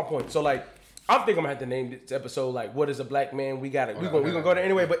to my point. So like, I think I'm gonna have to name this episode like, "What is a black man?" We gonna go there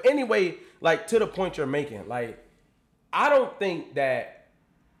anyway. But anyway, like to the point you're making, like I don't think that.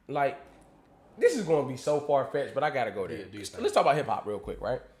 Like, this is going to be so far-fetched, but I got to go there. Yeah, let's talk about hip-hop real quick,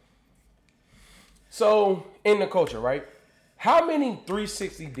 right? So, in the culture, right? How many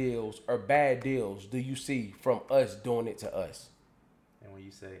 360 deals or bad deals do you see from us doing it to us? And when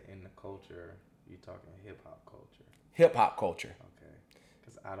you say in the culture, you're talking hip-hop culture? Hip-hop culture. Okay.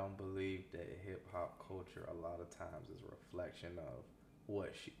 Because I don't believe that hip-hop culture a lot of times is a reflection of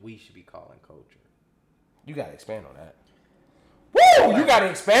what we should be calling culture. You got to expand on that. Woo! You got to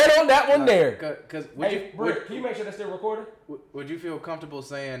expand on that one there. Cause Britt, can you make sure that's still recording? Would you feel comfortable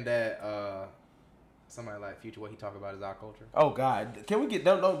saying that somebody like Future, what he talk about is our culture? Oh God, can we get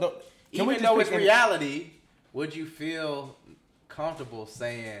don't? Even though it's reality, would you feel comfortable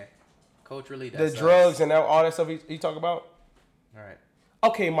saying culturally that's the drugs and all that stuff he talk about? All right.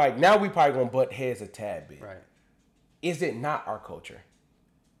 Okay, Mike. Now we probably gonna butt heads a tad bit. Right. Is it not our culture?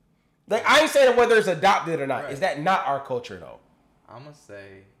 Like I ain't saying whether it's adopted or not. Right. Is that not our culture though? I'm going to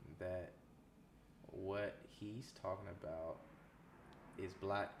say that what he's talking about is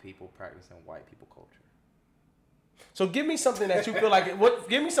black people practicing white people culture. So give me something that you feel like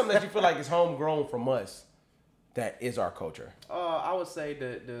give me something that you feel like is homegrown from us that is our culture. I would say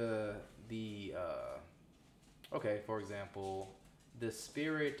okay, for example, the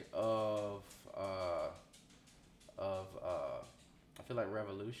spirit of I feel like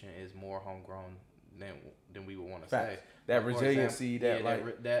revolution is more homegrown than we would want to say. That resiliency,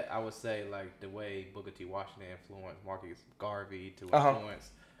 that I would say, like the way Booker T. Washington influenced Marcus Garvey to influence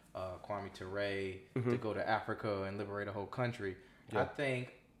Kwame Ture to go to Africa and liberate a whole country. Yeah. I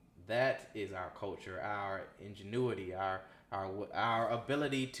think that is our culture, our ingenuity, our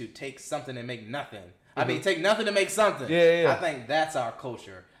ability to take something and make nothing. I mean, take nothing to make something. Yeah. I think that's our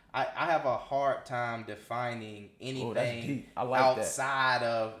culture. I have a hard time defining anything outside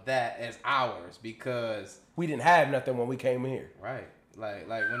of that as ours because we didn't have nothing when we came here. Right. Like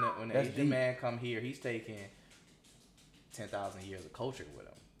when the Asian man come here, he's taking 10,000 years of culture with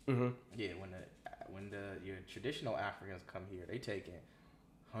him. Mm-hmm. Yeah. When your traditional Africans come here, they taking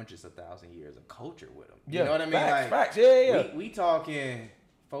hundreds of thousand years of culture with them. You know what I mean? Facts. Yeah. We talking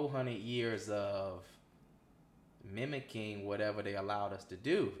 400 years of mimicking whatever they allowed us to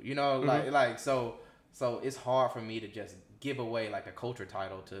do, like so it's hard for me to just give away like a culture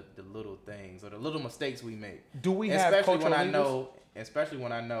title to the little things or the little mistakes we make. Do we have cultural leaders? Especially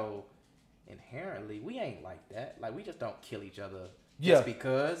when I know inherently we ain't like that. Like we just don't kill each other just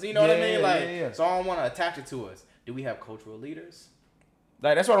because, you know what I mean? Like so I don't want to attach it to us. Do we have cultural leaders?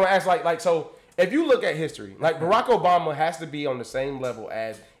 Like that's what I'm asking. Like so if you look at history, like Barack Obama has to be on the same level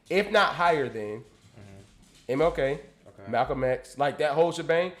as, if not higher than, MLK, Malcolm X, like that whole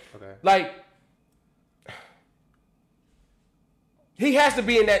shebang. Okay. Like he has to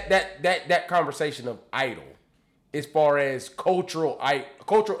be in that conversation of idol, as far as cultural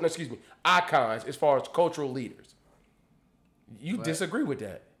icons, as far as cultural leaders. You disagree with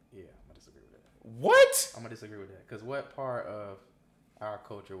that? Yeah, I'm gonna disagree with that. What? I'm gonna disagree with that because what part of our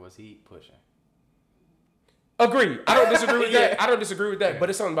culture was he pushing? Agreed. I don't disagree with that. I don't disagree with that. But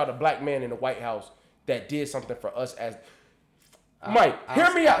it's something about a black man in the White House that did something for us as Mike.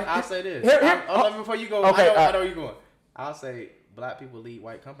 Hear me out. I'll say this. Before you go, okay, I know where you're going. I'll say black people lead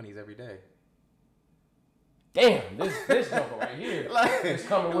white companies every day. Damn, this joker right here is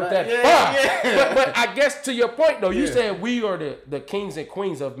coming with that fire. Yeah. But I guess to your point though, you said we are the kings and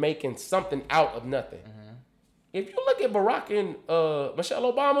queens of making something out of nothing. Mm-hmm. if you look at Barack and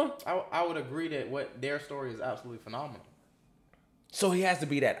Michelle Obama, I would agree that what their story is absolutely phenomenal. so he has to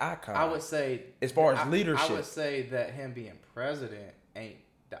be that icon. I would say, as far as leadership, I would say that him being president ain't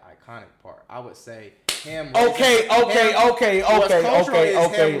the iconic part. I would say him. Okay. Him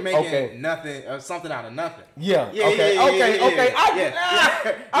making nothing, something out of nothing. Yeah. Yeah, Okay. yeah, Okay.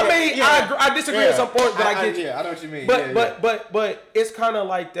 yeah, Okay. yeah, I disagree at some point, but I get you. Yeah, I know what you mean. But it's kind of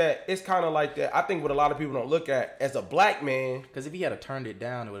like that. It's kind of like that. I think what a lot of people don't look at as a black man. Because if he had turned it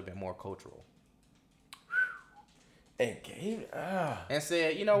down, it would have been more cultural. And gave and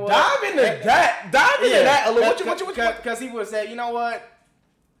said, you know what? Dive into that a little. What? Because he would have said, you know what?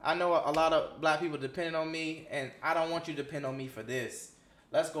 I know a lot of black people depending on me, and I don't want you to depend on me for this.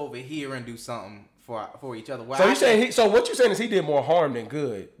 Let's go over here and do something for each other. So you saying so what you're saying is he did more harm than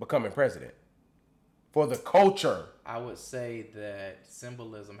good becoming president for the culture. I would say that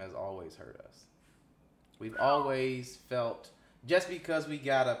symbolism has always hurt us. We've always felt, just because we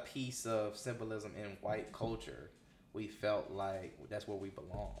got a piece of symbolism in white culture, we felt like that's where we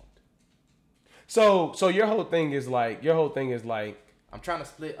belonged. So your whole thing is like I'm trying to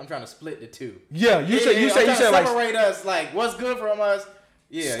split the two. Yeah, you say separate us, like what's good from us.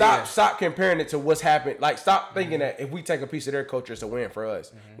 Yeah. Stop comparing it to what's happened. Like stop thinking that if we take a piece of their culture, it's a win for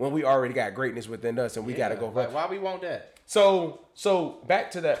us when we already got greatness within us and we got to go. Like, why we want that? So back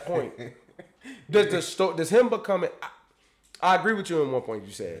to that point. Does him becoming? I agree with you in one point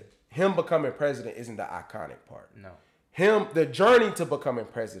you said. Him becoming president isn't the iconic part. No. The journey to becoming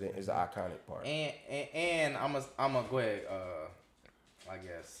president is the iconic part. And I'm gonna go ahead. I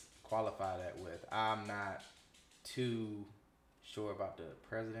guess qualify that with I'm not too sure about the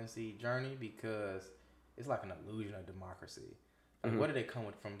presidency journey because it's like an illusion of democracy. Like, where do they come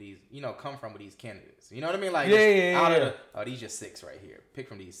from these? Come from with these candidates. You know what I mean? Like, these just 6 right here. Pick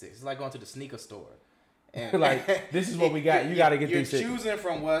from these 6. It's like going to the sneaker store. And like this is what we got. You got to get these. You're choosing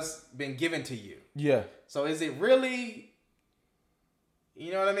from what's been given to you. Yeah. So is it really?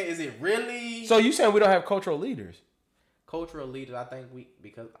 You know what I mean? Is it really? So you saying we don't have cultural leaders? Cultural leaders, I think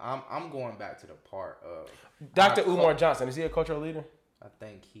because I'm going back to the part of Dr. Umar Johnson. Is he a cultural leader? I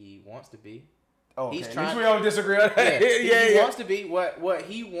think he wants to be. Oh, okay. He's trying. We don't disagree on that. He wants to be. What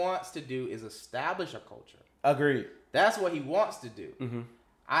he wants to do is establish a culture. Agreed. That's what he wants to do. Mm-hmm.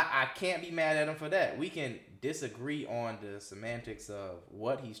 I can't be mad at him for that. We can disagree on the semantics of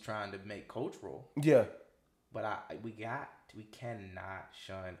what he's trying to make cultural. Yeah. But we cannot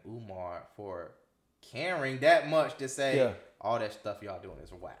shun Umar for caring that much to say all that stuff y'all doing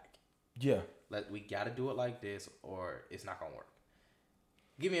is whack. Yeah. We got to do it like this or it's not gonna work.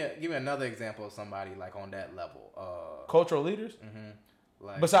 Give me another example of somebody like on that level. Cultural leaders. Mm-hmm.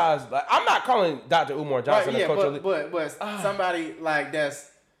 Like, besides, like, I'm not calling Dr. Umar Johnson a cultural leader. But somebody like that's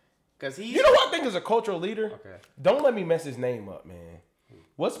because he. You know what I think is a cultural leader? Okay. Don't let me mess his name up, man.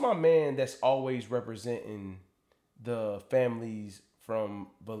 What's my man that's always representing the families from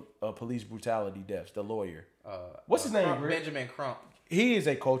police brutality deaths? The lawyer. What's his name? Benjamin Crump. He is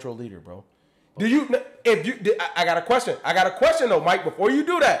a cultural leader, bro. I got a question. Though, Mike. Before you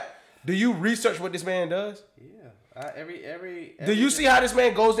do that, do you research what this man does? Yeah. Every do you see how this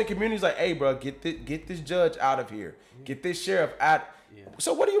man goes in communities like, hey, bro, get this judge out of here, get this sheriff out? Yeah.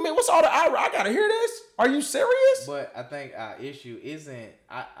 So what do you mean? What's all the I gotta hear this? Are you serious? But I think our issue isn't.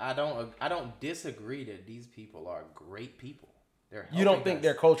 I don't disagree that these people are great people. You don't think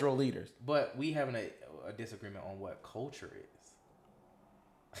they're cultural leaders? But we having a disagreement on what culture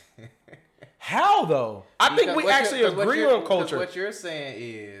is. How though? I think we actually agree on culture. What you're saying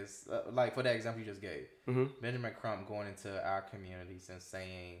is, like for that example you just gave, Benjamin Crump going into our communities and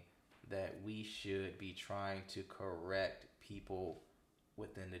saying that we should be trying to correct people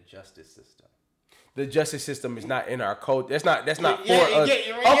within the justice system. The justice system is not in our code. That's not for us.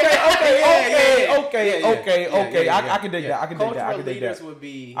 Okay. I can dig that. Cultural leaders would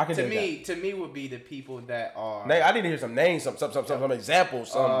be to me would be the people that are. I need to hear some names, some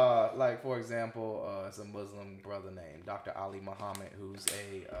examples. Like for example, it's a Muslim brother named Dr. Ali Muhammad, who's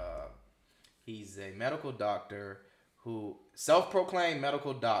he's a medical doctor who self-proclaimed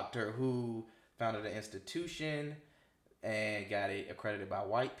medical doctor who founded an institution and got it accredited by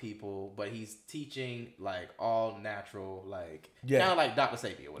white people, but he's teaching like all natural, like kind of like Dr.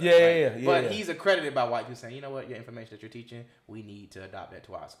 Sapir or whatever. But he's accredited by white people saying, you know what, your information that you're teaching, we need to adopt that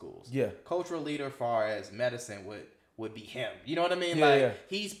to our schools. Yeah. Cultural leader as far as medicine would be him. You know what I mean?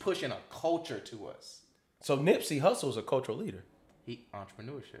 He's pushing a culture to us. So Nipsey Hussle's a cultural leader.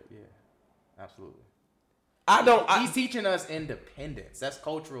 Entrepreneurship, yeah. Absolutely. He's teaching us independence. That's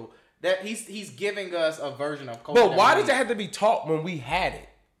cultural. That he's giving us a version of culture. But why does it have to be taught when we had it?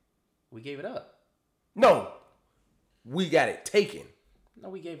 We gave it up. No. we got it taken. No,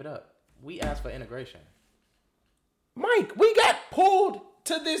 we gave it up. We asked for integration. Mike, we got pulled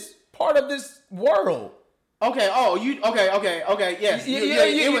to this part of this world. Okay. Oh, okay. Yes.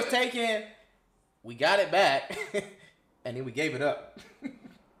 It was taken. We got it back, and then we gave it up.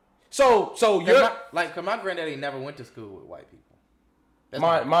 So you're cause my granddaddy never went to school with white people. That's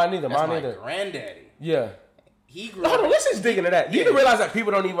mine neither. That's Mine my neither. Granddaddy. Yeah. He grew Hold up. on, let's just dig into that. You do realize that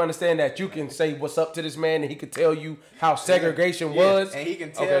people don't even understand that you can say what's up to this man and he could tell you how segregation was. And he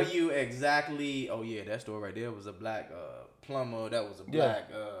can tell you exactly, oh yeah, that store right there was a black plumber, that was a black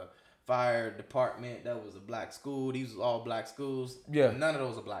fire department, that was a black school, these was all black schools. Yeah. None of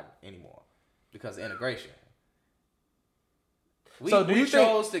those are black anymore because of integration. We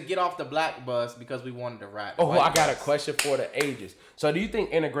chose to get off the black bus because we wanted to ride the Oh, white I got a bus. question for the ages. So do you think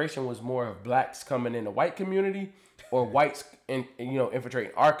integration was more of blacks coming in the white community or whites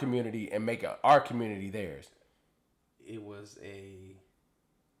infiltrating our community and making our community theirs? It was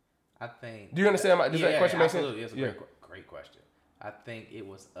I think. Do you understand? Does that question make sense? Absolutely. It's a great question. I think it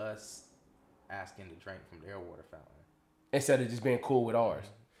was us asking to drink from their water fountain Instead of just being cool with ours.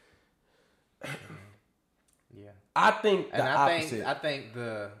 Yeah. I think the opposite. I think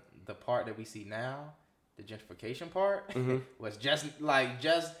the part that we see now, the gentrification part, was just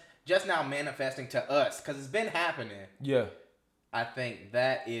now manifesting to us because it's been happening. Yeah. I think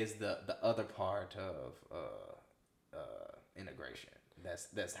that is the other part of integration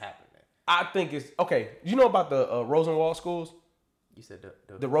that's happening. I think it's okay. You know about the Rosenwald schools? You said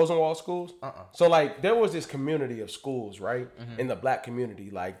The Rosenwald schools? So, like, there was this community of schools, right? In the black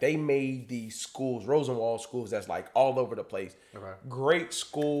community. Like, they made these schools, Rosenwald schools, that's, like, all over the place. Okay. Great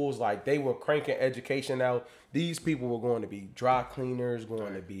schools. Like, they were cranking education out. These people were going to be dry cleaners,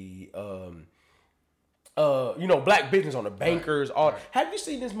 going to be, black business owners, bankers. All. Have you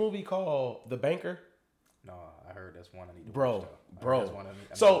seen this movie called The Banker? No, I heard that's one I need to Bro.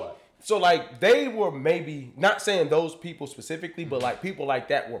 So So, like, they were maybe, not saying those people specifically, but, like, people like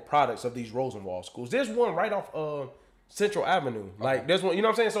that were products of these Rosenwald schools. There's one right off Central Avenue. Like, there's one, you know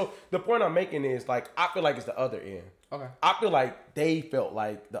what I'm saying? So, the point I'm making is, like, I feel like it's the other end. Okay. I feel like they felt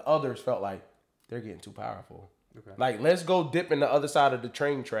like, the others felt like they're getting too powerful. Okay. Like, let's go dip in the other side of the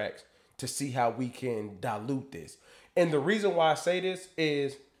train tracks to see how we can dilute this. And the reason why I say this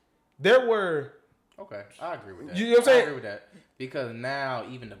is there were... Okay, I agree with that. You know what I'm saying? I agree with that. Because now,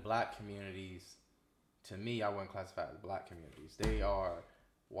 even the black communities, to me, I wouldn't classify as black communities. They are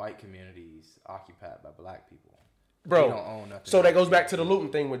white communities occupied by black people. Bro, they don't own nothing. So that goes back to the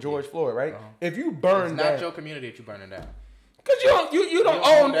looting thing with George Floyd, right? If you burn it's that... not your community that you burning down. Because you don't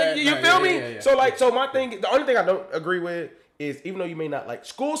own that. You feel me? Yeah. So my thing, the only thing I don't agree with is, even though you may not like,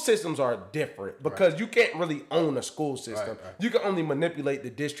 school systems are different because you can't really own a school system. Right. You can only manipulate the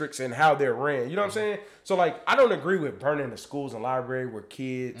districts and how they're ran. You know what I'm saying? So, like, I don't agree with burning the schools and library where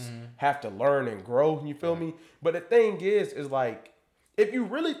kids have to learn and grow. You feel me? But the thing is like, if you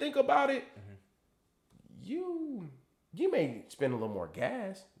really think about it, you may spend a little more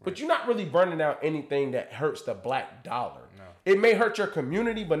gas, but you're not really burning out anything that hurts the black dollar. No. It may hurt your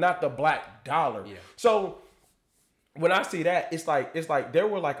community, but not the black dollar. Yeah. So when I see that, it's like there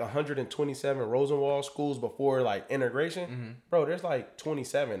were like 127 Rosenwald schools before like integration. Bro, there's like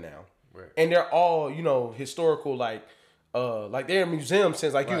 27 now. Right. And they're all, historical, like they're in museums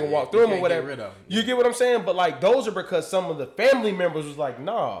since like you can walk you through them or can't whatever. get rid of them. You get what I'm saying? But like those are because some of the family members was like,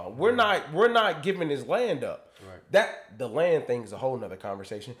 nah, we're not giving this land up. Right. The land thing is a whole nother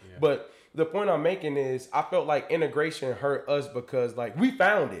conversation. Yeah. But the point I'm making is I felt like integration hurt us because like we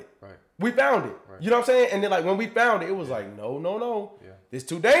found it. Right. We found it. Right. You know what I'm saying? And then like when we found it, it was like, no. Yeah. It's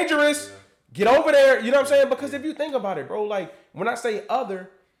too dangerous. Yeah. Get over there. You know what I'm saying? Because if you think about it, bro, like when I say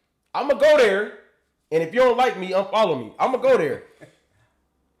other, I'm going to go there. And if you don't like me, unfollow me. I'm going to go there.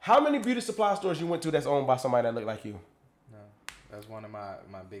 How many beauty supply stores you went to that's owned by somebody that looked like you? No. That's one of my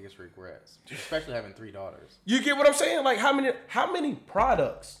biggest regrets, especially having 3 daughters. You get what I'm saying? Like how many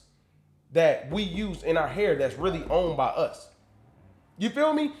products that we use in our hair that's really owned by us? You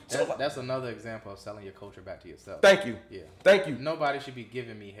feel me? That's another example of selling your culture back to yourself. Thank you. Yeah. Thank you. Nobody should be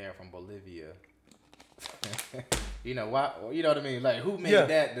giving me hair from Bolivia. You know why? You know what I mean? Like who made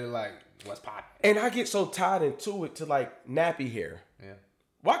that to like what's popping? And I get so tied into it to like nappy hair. Yeah.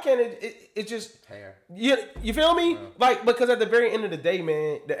 Why can't it just hair? You feel me? Like because at the very end of the day,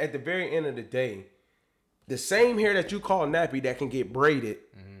 man, the same hair that you call nappy that can get braided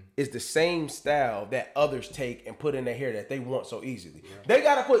is the same style that others take and put in their hair that they want so easily. Yeah. They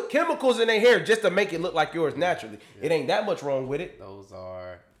gotta put chemicals in their hair just to make it look like yours naturally. Yeah. It ain't that much wrong with it. Those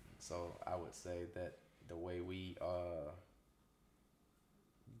are I would say that the way we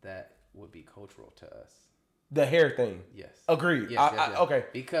that would be cultural to us. The hair thing. Yes. Agreed. Yes, yes. Okay.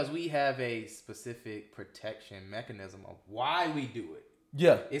 Because we have a specific protection mechanism of why we do it.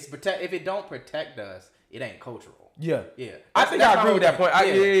 Yeah. It's If it don't protect us, it ain't cultural. Yeah. Yeah. I think I agree with that point. I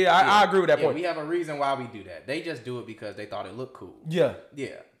agree with that point. We have a reason why we do that. They just do it because they thought it looked cool. Yeah.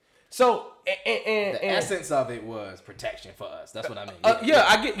 Yeah. So, The essence of it was protection for us. That's what I mean.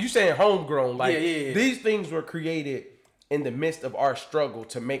 I get you saying homegrown. Like, yeah. these things were created in the midst of our struggle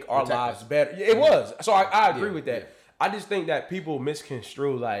to make our Protect lives us. better. It was. So I agree Yeah, with that. yeah. I just think that people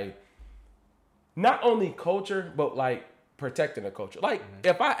misconstrue, like, not only culture, but, like, protecting the culture. Like,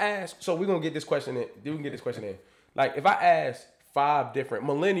 if I ask, so we're going to get this question in. We can get this question in. Like, if I ask 5 different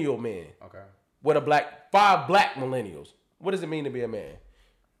millennial men, Okay. with 5 black millennials, what does it mean to be a man?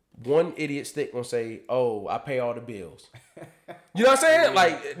 One idiot stick gonna say, "Oh, I pay all the bills." You know what I'm saying? Yeah.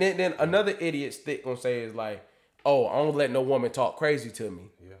 Like, then another idiot stick gonna say is like, "Oh, I don't let no woman talk crazy to me."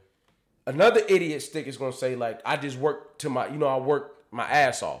 Yeah. Another idiot stick is gonna say like, "I just work to I work my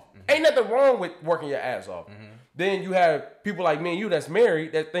ass off." Ain't nothing wrong with working your ass off. Then you have people like me and you that's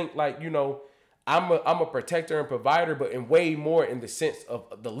married that think like, I'm a protector and provider, but in way more in the sense of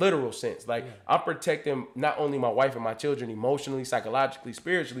the literal sense. Like, I'm protecting not only my wife and my children emotionally, psychologically,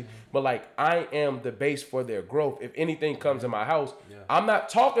 spiritually, but like I am the base for their growth. If anything comes in my house, I'm not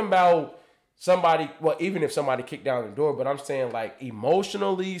talking about somebody, well, even if somebody kicked down the door, but I'm saying like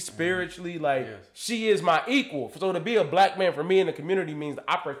emotionally, spiritually, like she is my equal. So to be a black man for me in the community means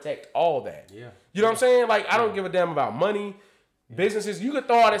I protect all that. Yeah. You know what I'm saying? Like, I don't give a damn about money. Businesses, you can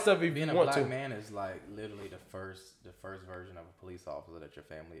throw all that stuff if Being you a want black to. man is like literally the first version of a police officer that your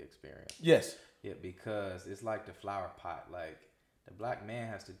family experienced. Yes. Yeah, because it's like the flower pot. Like, the black man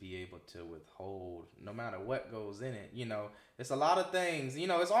has to be able to withhold no matter what goes in it. It's a lot of things.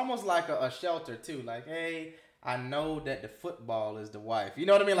 It's almost like a shelter too. Like, hey, I know that the football is the wife. You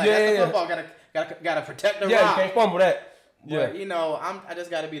know what I mean? Like, that's the football. Gotta protect the rock. Yeah, you can't fumble that. But I just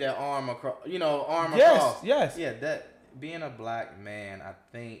gotta be that arm across. Arm Yes, across. yes. Yeah, that being a black man, I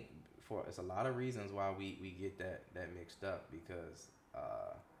think it's a lot of reasons why we get that mixed up because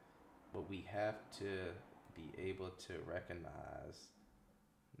but we have to be able to recognize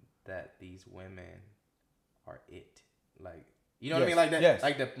that these women are it. Like, you know what I mean? Like that. Yes.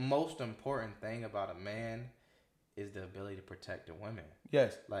 Like, the most important thing about a man is the ability to protect the women.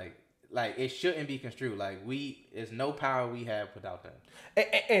 Yes. Like it shouldn't be construed. Like, there's no power we have without them.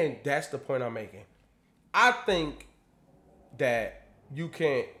 And that's the point I'm making. I think that you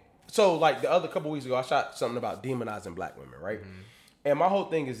can't. So, like, the other couple weeks ago, I shot something about demonizing black women, right? And my whole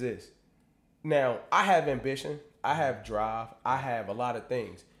thing is this. Now, I have ambition. I have drive. I have a lot of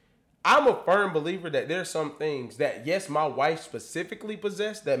things. I'm a firm believer that there's some things that, yes, my wife specifically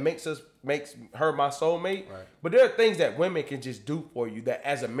possessed that makes her my soulmate. Right. But there are things that women can just do for you that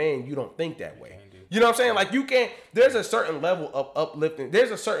as a man, you don't think that way. can't do. You know what I'm saying? Like, you can't, there's a certain level of uplifting.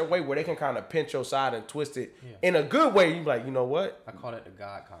 There's a certain way where they can kind of pinch your side and twist it in a good way. You be like, you know what? I call it the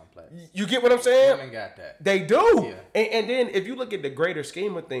God complex. You get what I'm saying? Women got that. They do. Yeah. And then if you look at the greater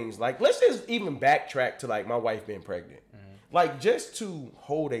scheme of things, like, let's just even backtrack to like my wife being pregnant. Like, just to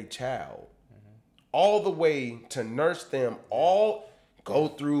hold a child all the way to nurse them, all go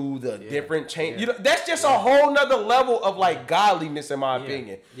through the different change. You know, that's just a whole nother level of like godliness in my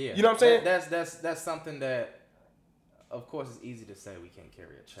opinion. Yeah. You know what I'm saying? That's something that, of course, it's easy to say we can't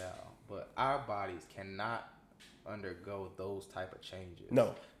carry a child, but our bodies cannot undergo those type of changes.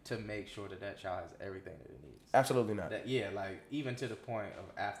 No. To make sure that child has everything that it needs. Absolutely not. Like, even to the point of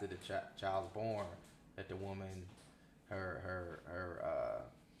after the child's born, that the woman, her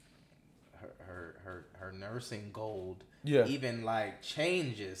nursing gold, even like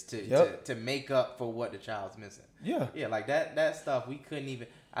changes to make up for what the child's missing. Yeah, like that stuff we couldn't even.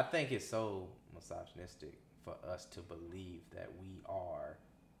 I think it's so misogynistic for us to believe that we are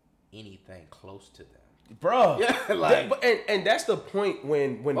anything close to them. Bro, and that's the point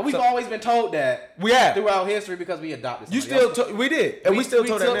when but we've always been told that we have throughout history because we adopted. You still we did, and we still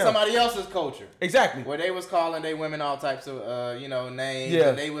told that took now. Somebody else's culture, exactly, where they was calling their women all types of names,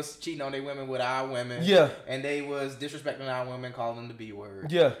 and they was cheating on their women with our women, and they was disrespecting our women, calling them the B word.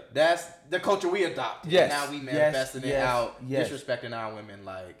 That's the culture we adopted. Yes, and now we manifesting it out, disrespecting our women,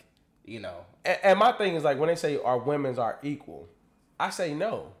 like And my thing is like when they say our women's are equal, I say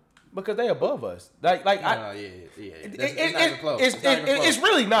no. Because they above us, it's not even close. It's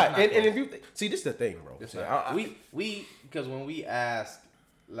really not. And if you see, this is the thing, bro. We because when we ask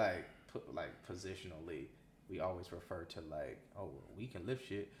like positionally, we always refer to like, oh, well, we can lift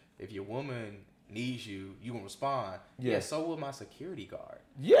shit. If your woman needs you, you can respond. Yeah, so will my security guard.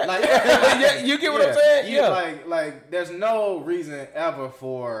 Yeah, like you get what I'm saying. Like there's no reason ever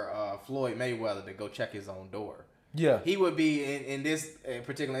for Floyd Mayweather to go check his own door. Yeah. He would be in this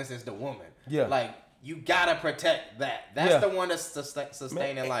particular instance the woman. Yeah. Like you gotta protect that. That's the one that's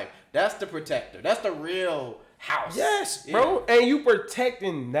sustaining life. That's the protector. That's the real house. Yes, bro. And you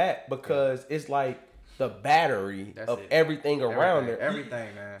protecting that because it's like the battery of everything around it.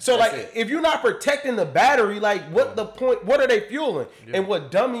 Everything, man. So if you're not protecting the battery, like what the point? What are they fueling? Yeah. And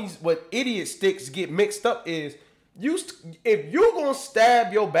what idiot sticks get mixed up is if you're gonna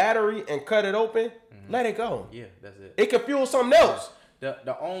stab your battery and cut it open, let it go. Yeah, that's it. It can fuel something else.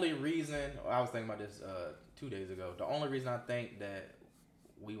 The only reason I was thinking about this 2 days ago. The only reason I think that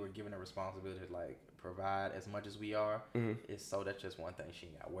we were given a responsibility to like provide as much as we are is so that's just one thing she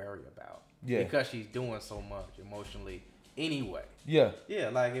ain't got to worry about. Yeah. Because she's doing so much emotionally anyway. Yeah. Yeah,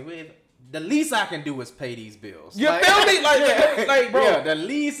 like if the least I can do is pay these bills. You feel me? Like, bro. Yeah, the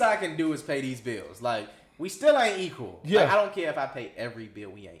least I can do is pay these bills. Like, we still ain't equal. Yeah. Like, I don't care if I pay every bill,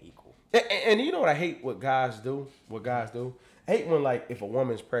 we ain't equal. And you know what I hate what guys do? I hate when, like, if a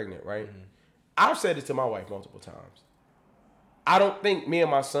woman's pregnant, right? I've said it to my wife multiple times. I don't think me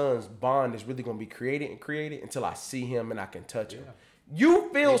and my son's bond is really going to be created until I see him and I can touch him. You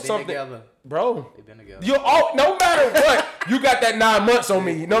feel something, together. Bro. They've been together. No matter what, you got that 9 months on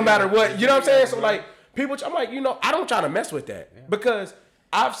me. No matter what, you know what I'm saying. So like people, I'm like, I don't try to mess with that because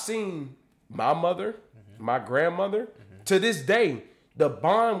I've seen my mother, my grandmother, to this day, the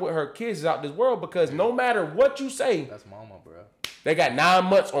bond with her kids is out this world because no matter what you say, that's mama, bro. They got 9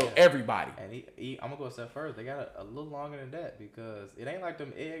 months on everybody. And I'm going to go a step further. They got a little longer than that because it ain't like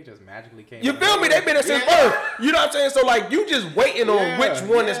them eggs just magically came You feel me? They've been there since birth. You know what I'm saying? So, like, you just waiting on which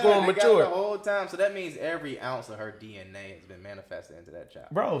one is going to mature. Got the whole time. So, that means every ounce of her DNA has been manifested into that child.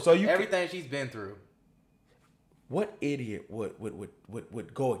 Bro, so everything she's been through. What idiot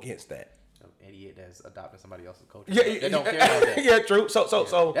would go against that? An idiot that's adopting somebody else's culture. Yeah, they don't care about that. Yeah, true.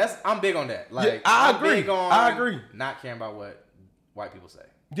 So I'm big on that. Like, I agree. Big on I agree. Not caring about what white people say.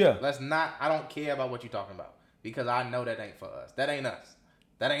 Yeah. I don't care about what you're talking about because I know that ain't for us. That ain't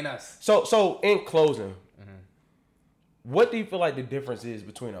us. So in closing, what do you feel like the difference is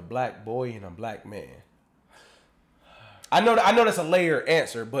between a black boy and a black man? I know that's a layered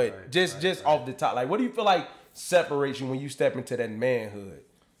answer, but just off the top, like what do you feel like separates you when you step into that manhood?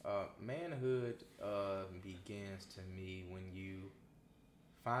 Manhood begins to me when you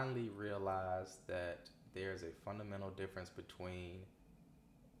finally realize that there's a fundamental difference between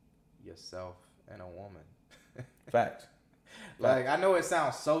yourself and a woman. Facts. Like, I know it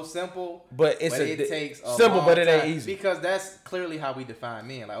sounds so simple, but it takes a simple, but it ain't easy because that's clearly how we define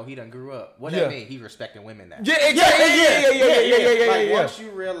men. Like, oh, he done grew up. What that mean? He respecting women now. Yeah. Like, once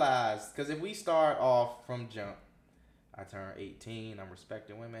you realize, because if we start off from jump, I turn 18, I'm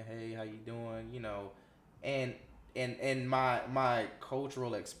respecting women. Hey, how you doing? You know, and my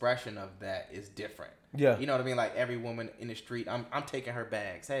cultural expression of that is different. Yeah. You know what I mean? Like every woman in the street, I'm taking her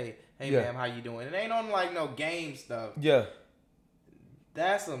bags. Hey, ma'am, how you doing? It ain't on like no game stuff. Yeah.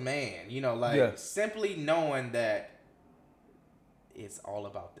 That's a man, like simply knowing that it's all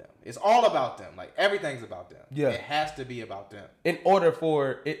about them. It's all about them. Like everything's about them. Yeah. It has to be about them. In order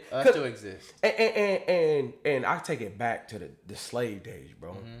for us to exist. And I take it back to the slave days,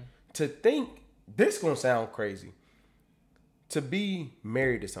 bro. To think, this gonna sound crazy. To be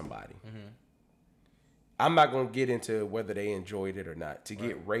married to somebody. I'm not gonna get into whether they enjoyed it or not. To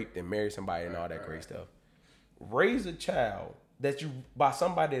get raped and marry somebody and all that great stuff. Raise a child by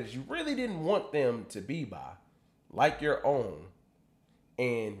somebody that you really didn't want them to be by, like your own,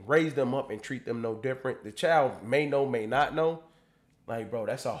 and raise them up and treat them no different. The child may know, may not know. Like, bro,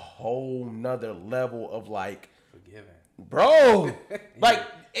 that's a whole nother level of like forgiving, bro. Like,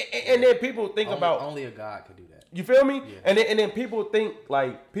 and then people think about only a God could do that. You feel me? Yeah. And then people think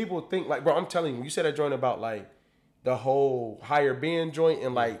like, bro, I'm telling you, you said that joint about like the whole higher being joint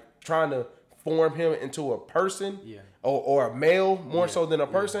and like trying to form him into a person, or a male more so than a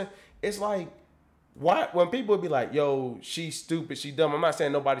person. It's like, why when people would be like, yo, she's stupid, she dumb. I'm not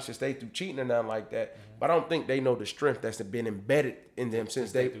saying nobody should stay through cheating or nothing like that, but I don't think they know the strength that's been embedded in them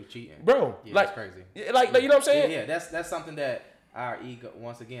since they through cheating. Bro, like that's crazy. Like you know what I'm saying? Yeah, that's something that our ego,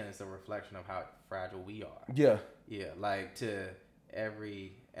 once again, it's a reflection of how fragile we are. Yeah. Yeah, like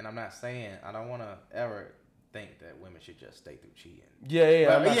and I'm not saying, I don't want to ever think that women should just stay through cheating.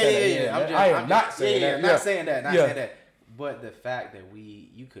 I am not saying that. Not saying that. But the fact that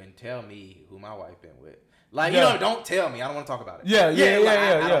you couldn't tell me who my wife been with. Like, don't tell me. I don't want to talk about it.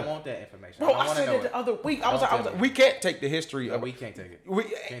 I don't want that information. Bro, I said it the other week. I was like, we can't take the history of it. We can't take it.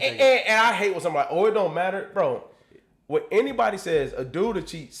 And I hate when somebody, it don't matter. Bro, when anybody says a dude to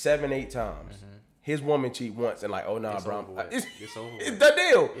cheat 7-8 times, his woman cheat once and like, oh nah, It's bro, over with. It's over with. it's done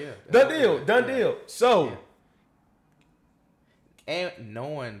deal. Yeah, done that's deal, over done with. deal. So. Yeah. And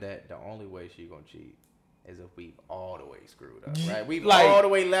knowing that the only way she gonna cheat is if we've all the way screwed up, right? We've Like, all the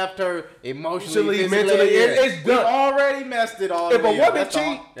way left her emotionally, physically. mentally, it's We've done. already messed it all. If the a way up. woman That's all-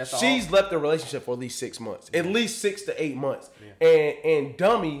 cheat, that's all. she's left the relationship for at least 6 months, at least 6 to 8 months. Yeah. And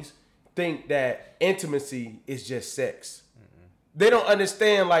dummies think that intimacy is just sex. They don't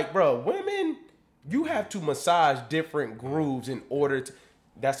understand, like, bro, women, you have to massage different grooves in order to.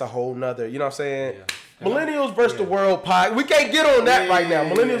 That's a whole nother, you know what I'm saying? Yeah. Millennials versus the World podcast. We can't get on that Yeah, right now. yeah,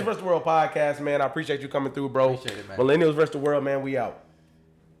 Millennials yeah. versus the World podcast, man. I appreciate you coming through, bro. Appreciate it, man. Millennials versus the world, man. We out.